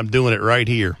 but I'm doing it right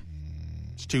here.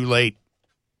 It's too late.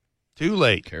 Too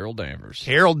late. Carol Danvers.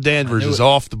 Carol Danvers is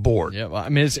off the board. Yeah, well, I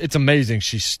mean, it's amazing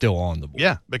she's still on the board.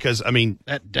 Yeah, because, I mean,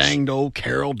 that danged old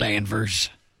Carol Danvers.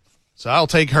 So I'll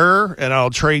take her, and I'll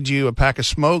trade you a pack of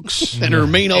smokes and her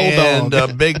mean old dog, and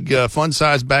a big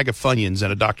fun-sized bag of Funyuns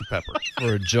and a Dr. Pepper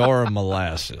for a jar of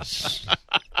molasses.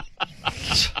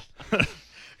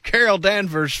 Carol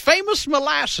Danvers, famous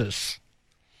molasses.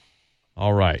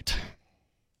 All right.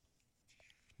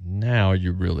 Now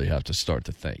you really have to start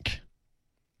to think.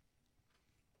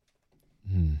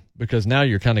 Because now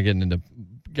you're kind of getting into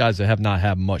guys that have not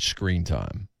had much screen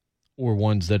time, or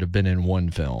ones that have been in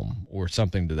one film or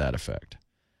something to that effect.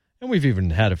 And we've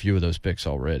even had a few of those picks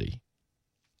already.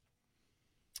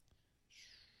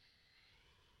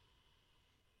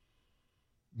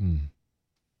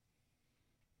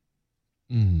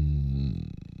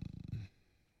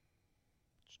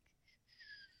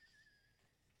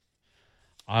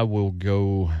 I will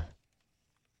go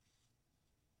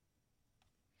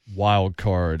wild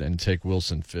card and take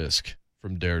Wilson Fisk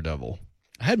from Daredevil.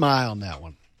 I had my eye on that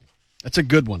one. That's a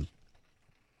good one.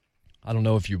 I don't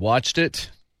know if you watched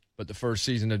it, but the first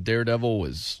season of Daredevil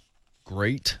was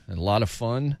great and a lot of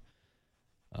fun.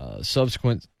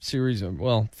 Subsequent series,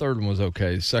 well, third one was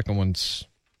okay. The second one's,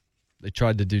 they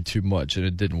tried to do too much and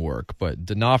it didn't work. But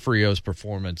D'Onofrio's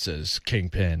performance as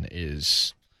Kingpin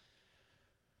is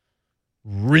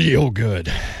real good,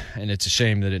 and it's a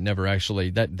shame that it never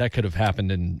actually that could have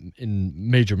happened in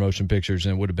major motion pictures,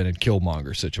 and it would have been a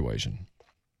Killmonger situation.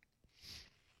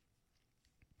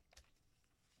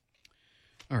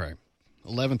 All right,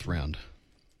 11th round.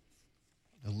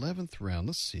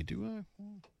 Let's see.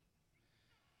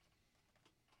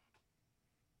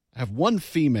 I have one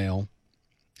female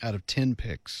out of 10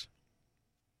 picks,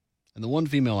 and the one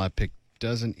female I picked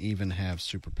doesn't even have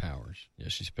superpowers. Yeah,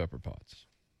 she's Pepper Potts.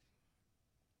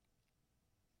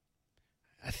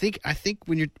 I think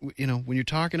when you're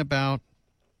talking about,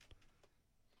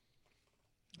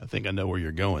 I think I know where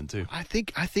you're going too. I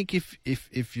think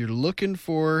if you're looking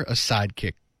for a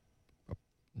sidekick,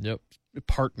 a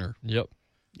partner,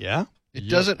 yeah, it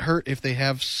doesn't hurt if they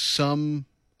have some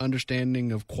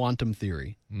understanding of quantum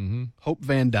theory. Mm-hmm. Hope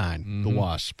Van Dyne, the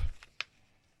Wasp,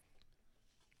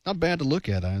 not bad to look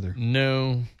at either.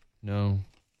 No,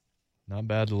 not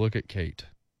bad to look at Kate.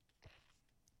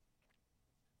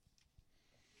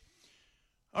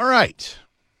 All right.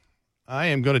 I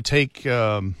am going to take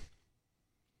my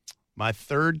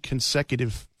third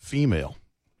consecutive female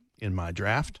in my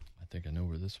draft. I think I know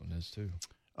where this one is, too.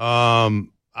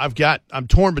 I'm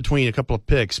torn between a couple of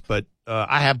picks, but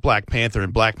I have Black Panther,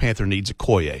 and Black Panther needs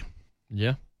Okoye.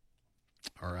 Yeah.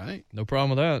 All right. No problem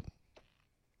with that.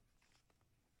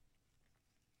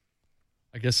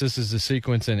 I guess this is the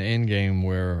sequence in Endgame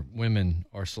where women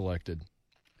are selected.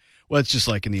 Well, it's just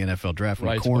like in the NFL draft. When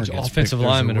Right, corner gets offensive picked,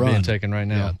 linemen are run. being taken right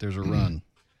now. Yeah, there's a run.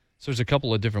 So there's a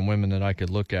couple of different women that I could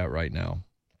look at right now.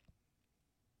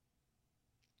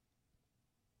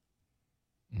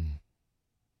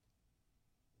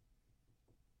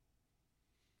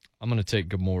 I'm going to take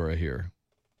Gamora here.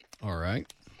 All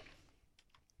right.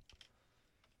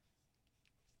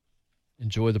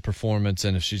 Enjoy the performance,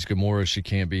 and if she's Gamora, she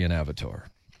can't be an Avatar.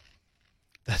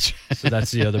 So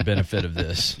that's the other benefit of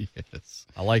this. Yes.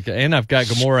 I like it. And I've got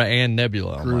Gamora and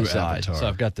Nebula on my side. Avatar. So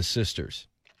I've got the sisters.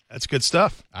 That's good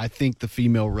stuff. I think the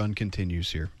female run continues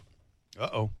here.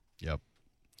 Uh-oh. Yep.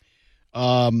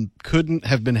 Couldn't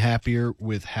have been happier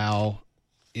with how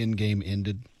Endgame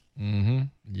ended. Mm-hmm.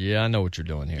 Yeah, I know what you're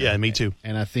doing here. Yeah, me too.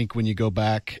 And I think when you go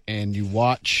back and you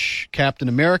watch Captain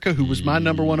America, who was my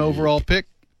number one overall pick,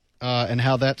 and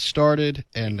how that started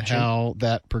and how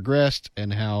that progressed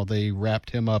and how they wrapped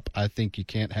him up, I think you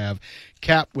can't have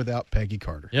Cap without Peggy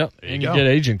Carter. Yep, and you get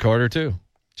Agent Carter, too.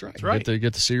 That's right. That's right. You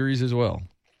get the series as well.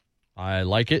 I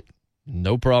like it.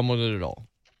 No problem with it at all.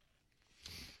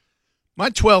 My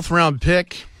 12th round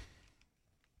pick,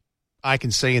 I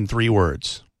can say in 3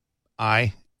 words.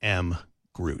 I am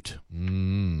Groot.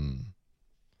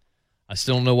 I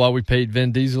still don't know why we paid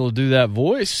Vin Diesel to do that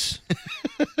voice.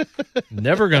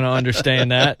 Never going to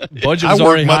understand that. Budget was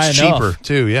already high enough. Cheaper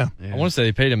too. Yeah. I want to say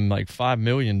they paid him like $5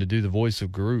 million to do the voice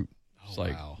of Groot. It's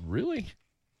wow. Really?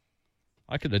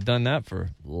 I could have done that for a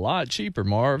lot cheaper,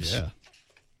 Marvs. Yeah.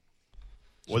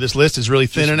 Well, this list is really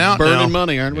thinning out burning now.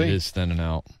 money, aren't we? It is thinning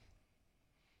out.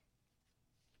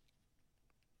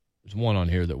 There's one on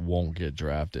here that won't get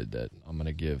drafted that I'm going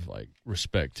to give like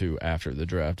respect to after the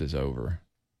draft is over.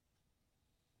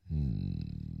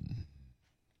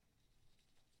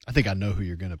 I think I know who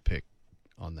you're going to pick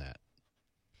on that.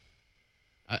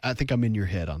 I think I'm in your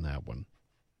head on that one.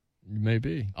 You may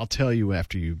be. I'll tell you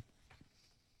after you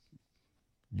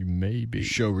may be.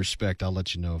 show respect. I'll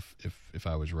let you know if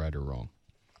I was right or wrong.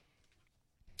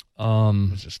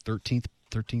 This is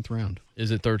 13th round.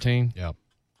 Is it 13? Yeah.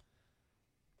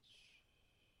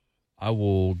 I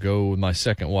will go with my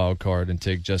second wild card and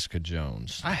take Jessica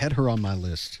Jones. I had her on my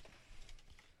list.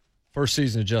 First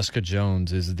season of Jessica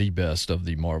Jones is the best of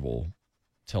the Marvel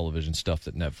television stuff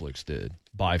that Netflix did,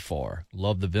 by far.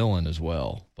 Love the villain as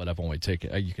well, but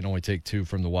you can only take 2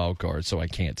 from the wild card, so I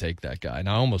can't take that guy. And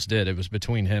I almost did. It was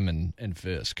between him and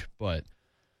Fisk, but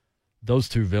those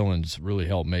 2 villains really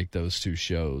helped make those 2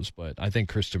 shows. But I think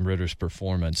Kristen Ritter's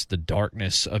performance, the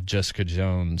darkness of Jessica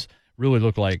Jones, really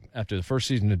looked like after the first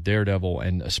season of Daredevil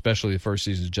and especially the first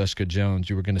season of Jessica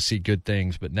Jones, you were going to see good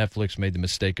things, but Netflix made the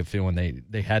mistake of feeling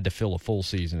they had to fill a full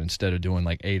season instead of doing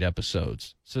like 8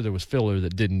 episodes. So there was filler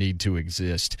that didn't need to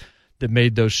exist that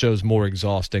made those shows more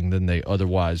exhausting than they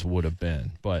otherwise would have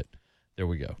been. But there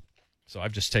we go. So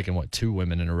I've just taken, 2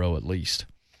 women in a row at least.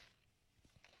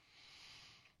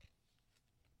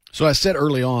 So I said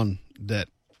early on that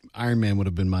Iron Man would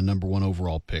have been my number 1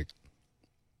 overall pick.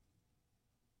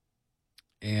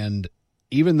 And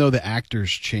even though the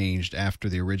actors changed after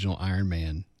the original Iron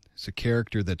Man, it's a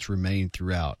character that's remained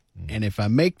throughout. And if I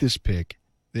make this pick,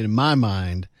 then in my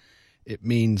mind, it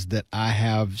means that I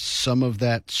have some of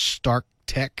that Stark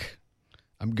tech.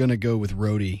 I'm going to go with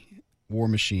Rhodey, War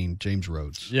Machine, James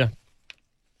Rhodes. Yeah.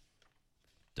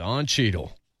 Don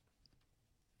Cheadle.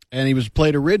 And he was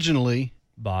played originally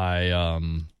by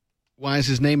why is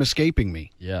his name escaping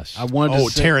me? Yes. I wanted to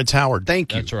say, Terrence Howard.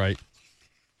 Thank you. That's right.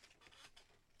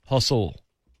 Hustle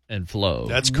and flow.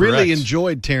 That's correct. Really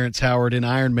enjoyed Terrence Howard in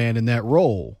Iron Man in that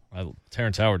role.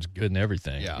 Terrence Howard's good in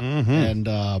everything. Yeah.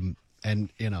 Mm-hmm. And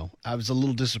you know, I was a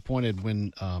little disappointed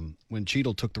when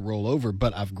Cheadle took the role over,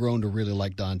 but I've grown to really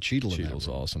like Don Cheadle. Cheadle's in that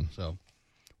role. awesome. So,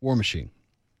 War Machine.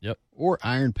 Yep. Or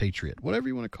Iron Patriot, whatever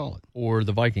you want to call it. Or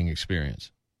the Viking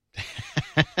Experience.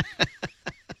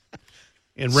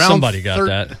 In round Somebody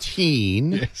got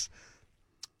 13, Yes.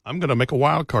 I'm going to make a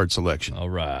wild card selection. All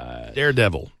right.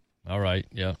 Daredevil. All right.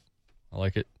 Yeah. I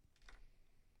like it.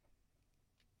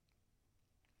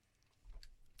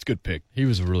 It's a good pick. He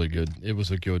was really good. It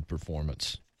was a good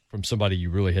performance from somebody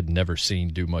you really had never seen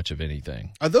do much of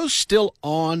anything. Are those still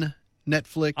on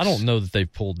Netflix? I don't know that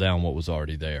they've pulled down what was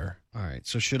already there. All right.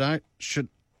 So should I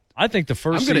think the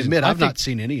first I'm going to season, admit I've think not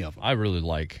seen any of them. I really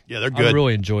like. Yeah, they're good. I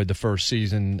really enjoyed the first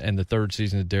season and the third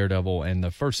season of Daredevil, and the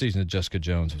first season of Jessica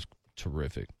Jones was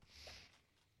terrific.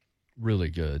 Really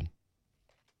good.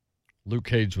 Luke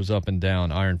Cage was up and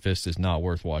down. Iron Fist is not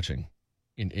worth watching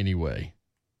in any way.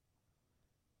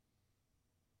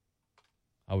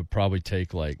 I would probably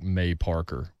take like May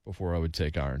Parker before I would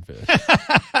take Iron Fist.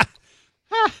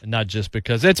 And not just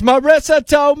because it's Marissa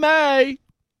Tomei.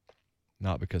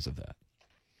 Not because of that.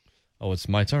 Oh, it's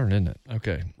my turn, isn't it?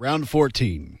 Okay. Round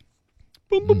 14.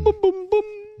 Boom, boom, boom, boom,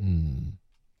 boom.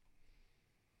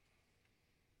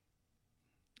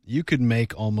 You could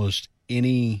make almost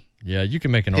any... Yeah, you can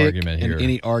make an argument here.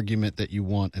 Any argument that you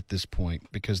want at this point,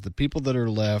 because the people that are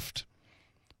left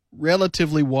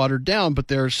relatively watered down, but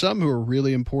there are some who are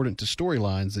really important to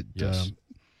storylines that,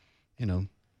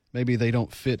 maybe they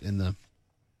don't fit in the...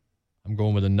 I'm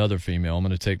going with another female. I'm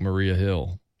going to take Maria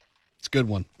Hill. It's a good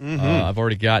one. Mm-hmm. I've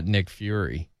already got Nick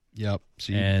Fury. Yep.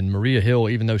 And Maria Hill,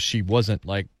 even though she wasn't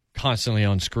like constantly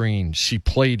on screen, she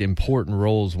played important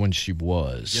roles when she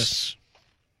was. Yes.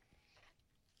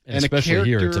 And especially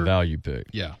here, it's a value pick.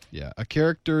 Yeah, yeah. A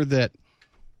character that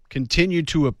continued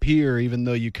to appear even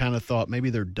though you kind of thought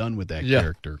maybe they're done with that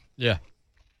character. Yeah.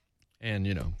 And,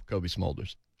 Kobe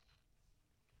Smulders.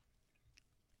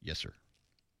 Yes, sir.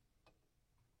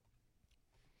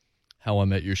 How I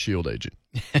Met Your Shield Agent.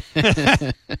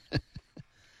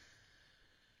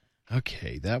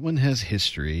 Okay, that one has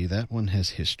history. That one has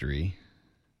history.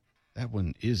 That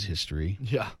one is history.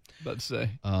 Yeah, about to say.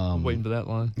 I'm waiting for that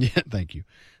line. Yeah, thank you.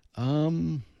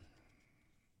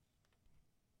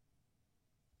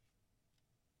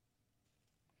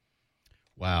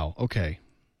 Wow, okay. I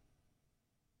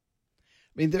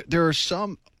mean, there are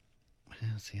some...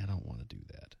 See, I don't want to do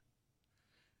that.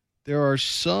 There are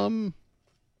some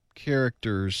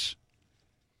characters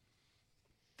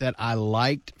that I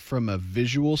liked from a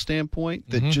visual standpoint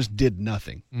that just did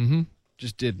nothing. Mm-hmm.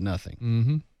 Just did nothing.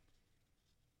 Mm-hmm.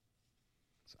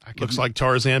 So looks like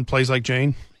Tarzan plays like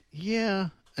Jane. Yeah.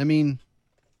 I mean,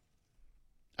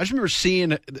 I just remember seeing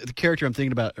the character I'm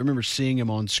thinking about. I remember seeing him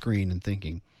on screen and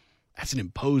thinking, that's an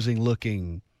imposing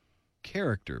looking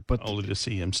character. But only to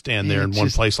see him stand there in one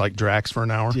place like Drax for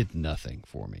an hour. Did nothing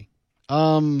for me.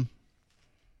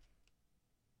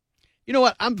 You know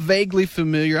what? I'm vaguely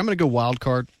familiar. I'm going to go wild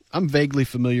card. I'm vaguely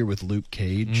familiar with Luke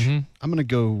Cage. Mm-hmm. I'm going to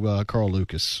go Carl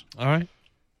Lucas. All right.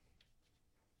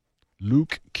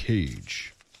 Luke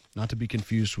Cage. Not to be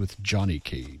confused with Johnny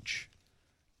Cage.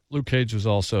 Luke Cage was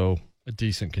also a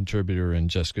decent contributor in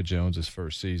Jessica Jones'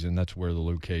 first season. That's where the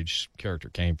Luke Cage character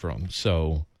came from.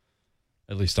 So,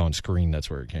 at least on screen, that's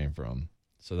where it came from.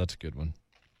 So that's a good one.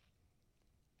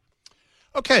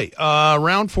 Okay,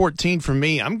 round 14 for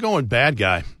me. I'm going bad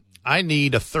guy. I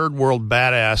need a third world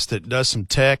badass that does some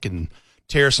tech and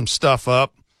tears some stuff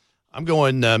up. I'm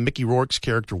going Mickey Rourke's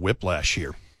character Whiplash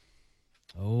here.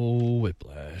 Oh,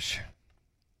 Whiplash.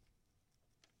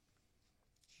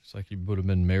 Looks like he would have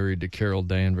been married to Carol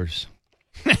Danvers.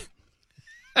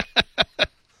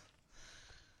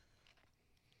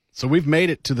 So we've made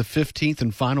it to the 15th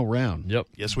and final round. Yep.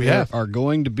 Yes, we have. There are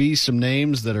going to be some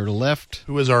names that are left.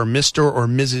 Who is our Mr. or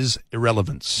Mrs.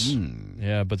 Irrelevance?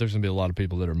 Yeah, but there's going to be a lot of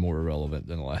people that are more irrelevant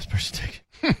than the last person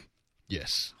taken.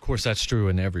 Yes. Of course, that's true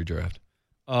in every draft.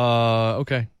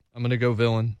 Okay. I'm going to go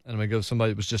villain, and I'm going to go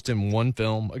somebody that was just in one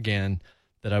film, again,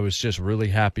 that I was just really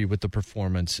happy with the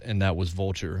performance, and that was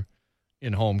Vulture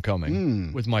in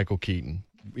Homecoming with Michael Keaton.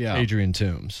 Yeah. Adrian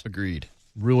Toomes. Agreed.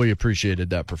 Really appreciated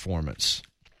that performance.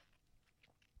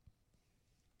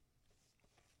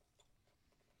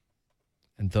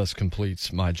 And thus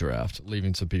completes my draft,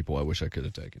 leaving some people I wish I could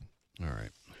have taken. All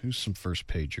right. Who's some first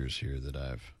pagers here that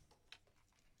I've...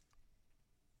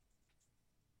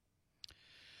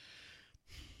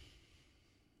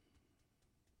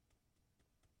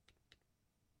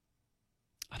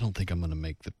 I don't think I'm going to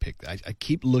make the pick. I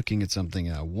keep looking at something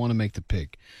and I want to make the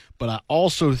pick. But I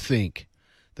also think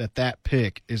that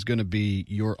pick is going to be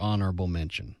your honorable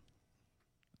mention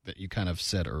that you kind of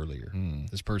said earlier.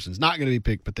 This person's not going to be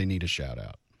picked, but they need a shout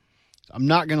out. So I'm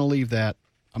not going to leave that.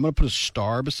 I'm going to put a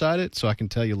star beside it so I can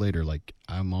tell you later, like,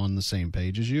 I'm on the same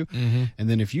page as you. Mm-hmm. And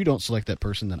then if you don't select that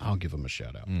person, then I'll give them a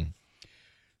shout out.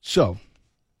 So,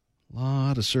 a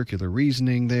lot of circular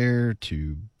reasoning there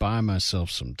to buy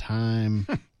myself some time.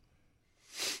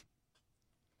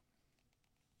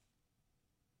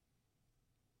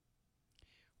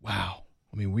 Wow.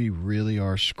 I mean, we really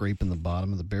are scraping the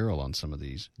bottom of the barrel on some of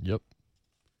these. Yep.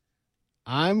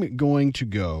 I'm going to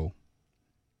go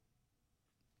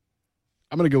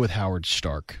with Howard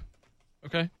Stark.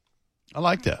 Okay. I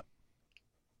like that.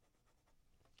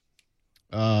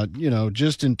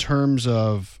 Just in terms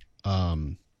of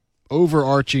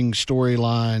overarching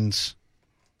storylines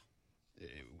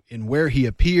in where he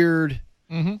appeared,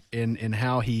 in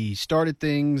how he started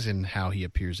things and how he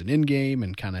appears in Endgame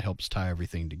and kind of helps tie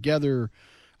everything together.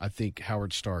 I think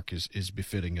Howard Stark is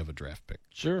befitting of a draft pick.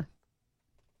 Sure.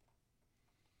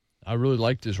 I really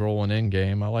liked his role in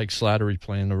Endgame. I like Slattery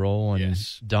playing the role, and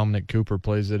Dominic Cooper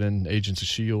plays it in Agents of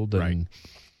S.H.I.E.L.D., and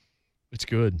it's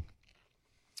good.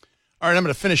 All right, I'm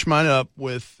going to finish mine up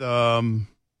with a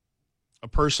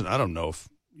person. I don't know if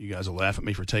you guys will laugh at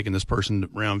me for taking this person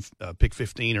around pick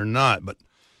 15 or not, but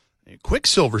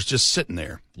Quicksilver's just sitting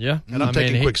there. Yeah. And I'm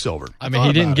taking Quicksilver. I mean,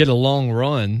 he didn't get a long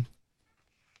run,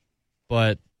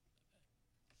 but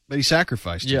he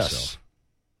sacrificed himself.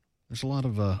 There's a lot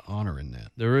of honor in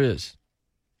that. There is.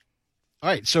 All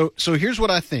right, so here's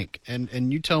what I think,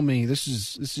 and you tell me, this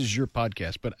is your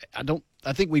podcast, but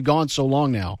I think we've gone so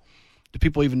long now. Do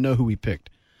people even know who we picked?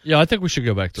 Yeah, I think we should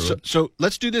go back through it. So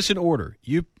let's do this in order.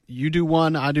 You do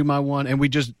one, I do my one, and we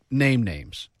just name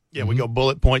names. Yeah, we go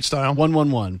bullet point style.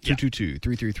 111, 222,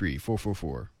 333,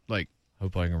 444. Like,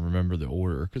 hope I can remember the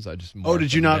order because I just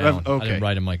did you not? Okay, I didn't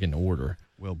write them like in order.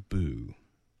 Well, boo.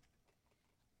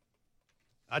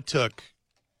 I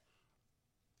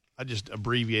just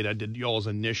abbreviated. I did y'all's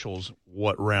initials,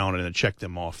 what round, and I checked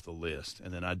them off the list,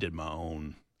 and then I did my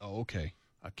own. Oh, okay.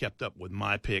 I kept up with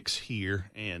my picks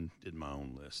here and did my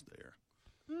own list there.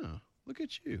 Oh, look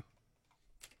at you.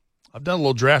 I've done a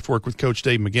little draft work with Coach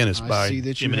Dave McGinnis I see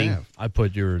that Jiminy. You have. I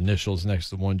put your initials next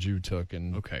to the ones you took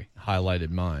and highlighted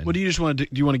mine. What do you just want to do?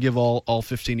 Do you want to give all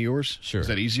 15 of yours? Sure. Is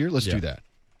that easier? Let's do that.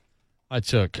 I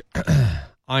took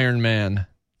Iron Man,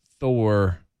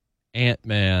 Thor,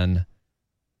 Ant-Man,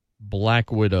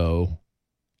 Black Widow,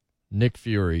 Nick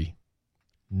Fury,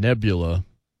 Nebula,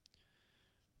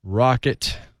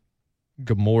 Rocket,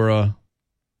 Gamora,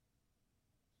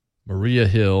 Maria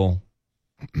Hill,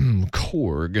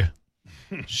 Korg,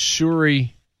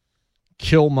 Shuri,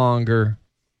 Killmonger,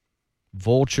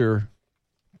 Vulture,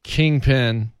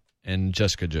 Kingpin, and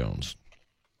Jessica Jones.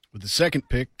 With the second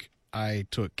pick, I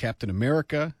took Captain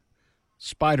America,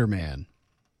 Spider-Man,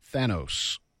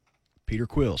 Thanos, Peter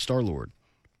Quill, Star-Lord,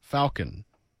 Falcon,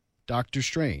 Doctor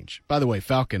Strange. By the way,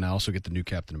 Falcon, I also get the new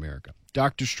Captain America.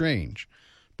 Doctor Strange,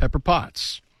 Pepper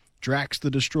Potts, Drax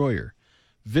the Destroyer,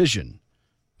 Vision,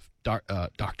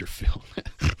 Dr. Phil.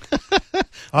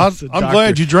 I'm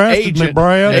glad you drafted me,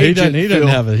 Brad. He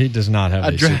does not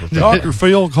have a super Dr.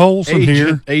 Phil Coulson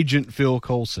here. Agent Phil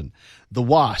Coulson, The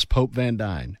Wasp, Hope Van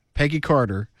Dyne, Peggy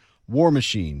Carter, War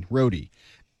Machine, Rhodey,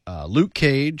 Luke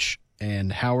Cage,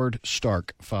 and Howard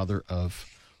Stark, father of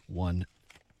one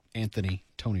Anthony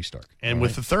Tony Stark. And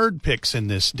with the third picks in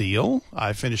this deal,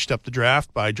 I finished up the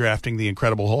draft by drafting the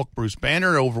Incredible Hulk, Bruce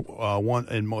Banner, over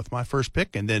with my first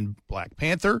pick, and then Black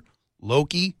Panther,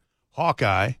 Loki,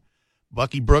 Hawkeye,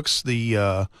 Bucky Barnes,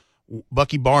 the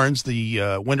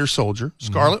Winter Soldier,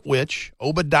 Scarlet Witch,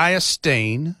 Obadiah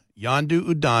Stane, Yondu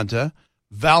Udanta,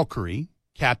 Valkyrie,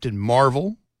 Captain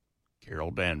Marvel, Carol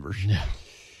Danvers,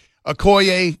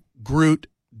 Okoye, Groot,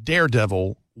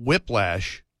 Daredevil,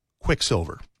 Whiplash,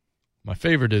 Quicksilver. My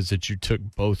favorite is that you took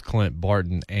both Clint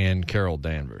Barton and Carol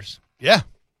Danvers. Yeah.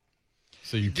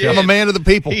 So you I'm a man of the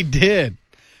people. He did.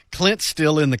 Clint's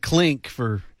still in the clink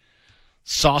for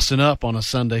saucing up on a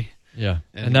Sunday. Yeah.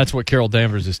 And that's what Carol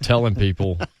Danvers is telling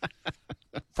people.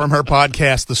 From her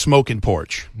podcast, The Smoking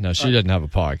Porch. No, she doesn't have a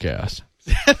podcast.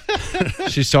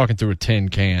 She's talking through a tin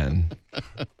can.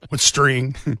 With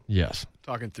string. Yes.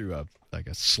 Talking through a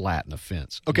slat in a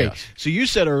fence. Okay, So you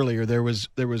said earlier there was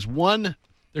one.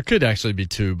 There could actually be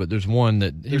two, but there's one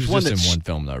that he was just in one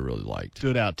film that I really liked.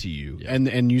 Stood out to you. Yeah.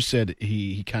 And you said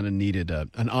he kind of needed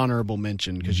an honorable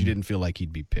mention because you didn't feel like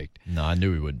he'd be picked. No, I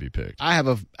knew he wouldn't be picked. I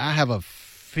have a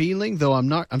feeling, though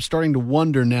I'm starting to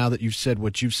wonder now that you've said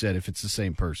what you've said, if it's the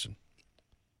same person.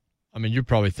 I mean, you're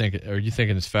probably thinking, are you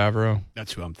thinking it's Favreau?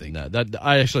 That's who I'm thinking. No,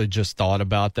 I actually just thought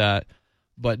about that.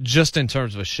 But just in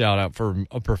terms of a shout out for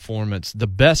a performance, the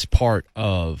best part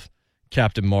of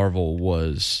Captain Marvel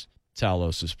was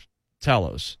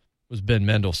Talos was Ben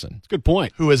Mendelsohn. Good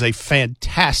point. Who is a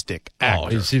fantastic actor.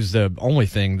 He was the only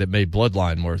thing that made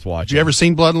Bloodline worth watching. Have you ever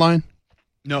seen Bloodline?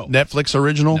 No. Netflix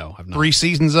original? No, I've not. 3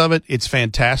 seasons of it. It's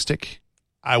fantastic.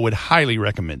 I would highly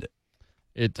recommend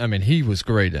it. He was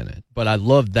great in it. But I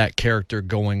loved that character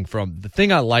going from... The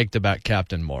thing I liked about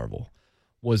Captain Marvel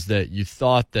was that you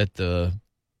thought that the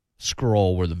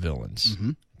Skrull were the villains.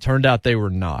 Mm-hmm. Turned out they were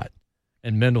not.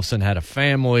 And Mendelsohn had a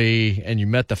family, and you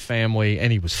met the family,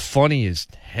 and he was funny as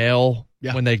hell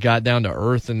when they got down to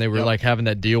Earth, and they were like having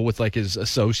that deal with like his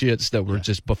associates that were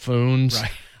just buffoons.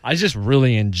 Right. I just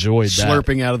really enjoyed that.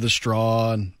 Slurping out of the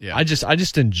straw. And, I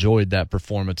just enjoyed that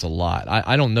performance a lot.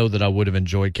 I don't know that I would have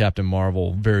enjoyed Captain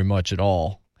Marvel very much at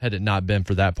all had it not been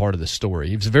for that part of the story.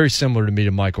 He was very similar to me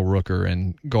to Michael Rooker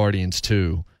in Guardians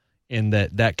 2. In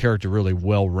that character really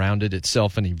well-rounded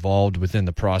itself and evolved within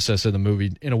the process of the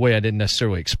movie in a way I didn't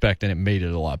necessarily expect, and it made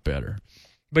it a lot better.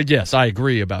 But yes, I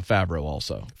agree about Favreau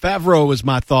also. Favreau was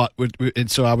my thought, and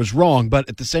so I was wrong. But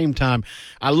at the same time,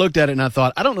 I looked at it and I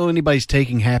thought, I don't know anybody's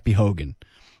taking Happy Hogan.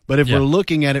 But if we're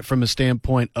looking at it from a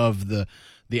standpoint of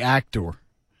the actor,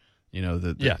 you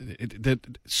know,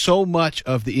 so much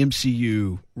of the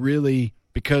MCU really,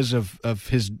 because of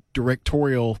his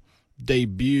directorial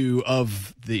debut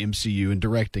of the MCU and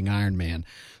directing Iron Man,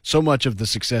 so much of the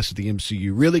success of the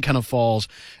MCU really kind of falls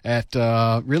at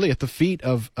the feet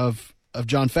of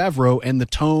Jon Favreau, and the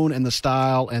tone and the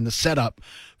style and the setup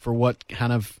for what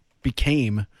kind of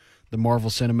became the Marvel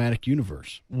Cinematic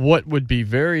Universe. What would be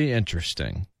very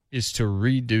interesting is to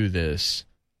redo this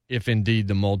if indeed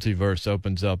the multiverse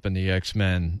opens up and the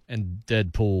X-Men and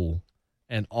Deadpool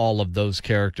and all of those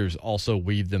characters also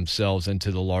weave themselves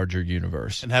into the larger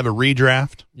universe. And have a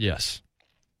redraft? Yes.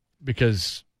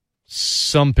 Because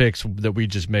some picks that we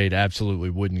just made absolutely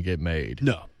wouldn't get made.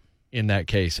 No. In that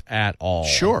case at all.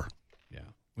 Sure.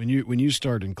 When you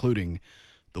start including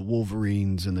the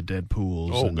Wolverines and the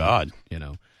Deadpools, God, you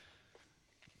know,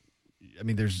 I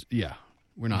mean,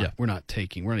 we're not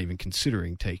even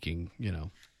considering taking, you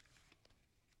know,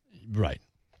 right,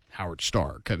 Howard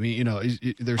Stark. I mean, you know,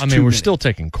 we're still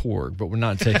taking Korg, but we're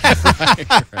not taking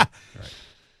right.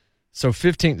 So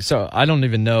 15. So I don't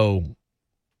even know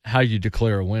how you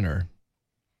declare a winner.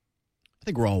 I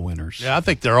think we're all winners. Yeah, I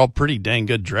think they're all pretty dang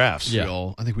good drafts.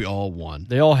 Yeah. I think we all won.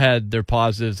 They all had their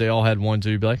positives. They all had ones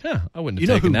where you'd be like, I wouldn't have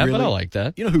taken that, but I like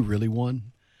that. You know who really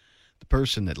won? The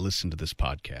person that listened to this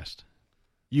podcast.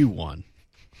 You won.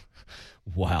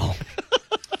 Wow.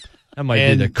 That might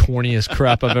be the corniest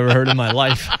crap I've ever heard in my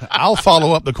life. I'll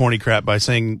follow up the corny crap by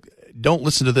saying, don't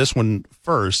listen to this one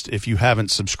first if you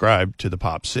haven't subscribed to the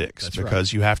Pop 6. That's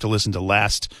because you have to listen to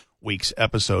last week's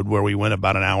episode where we went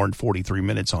about an hour and 43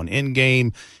 minutes on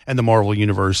Endgame and the Marvel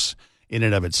Universe in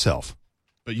and of itself.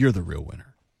 But you're the real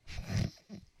winner.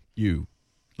 You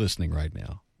listening right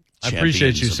now. I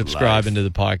appreciate you subscribing to the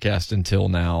podcast until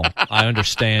now. I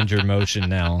understand your emotion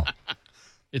now.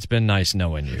 It's been nice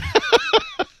knowing you.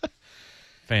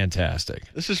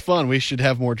 Fantastic. This is fun. We should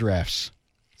have more drafts.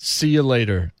 See you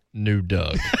later, new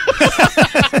Doug.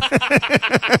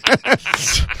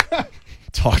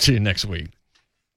 Talk to you next week.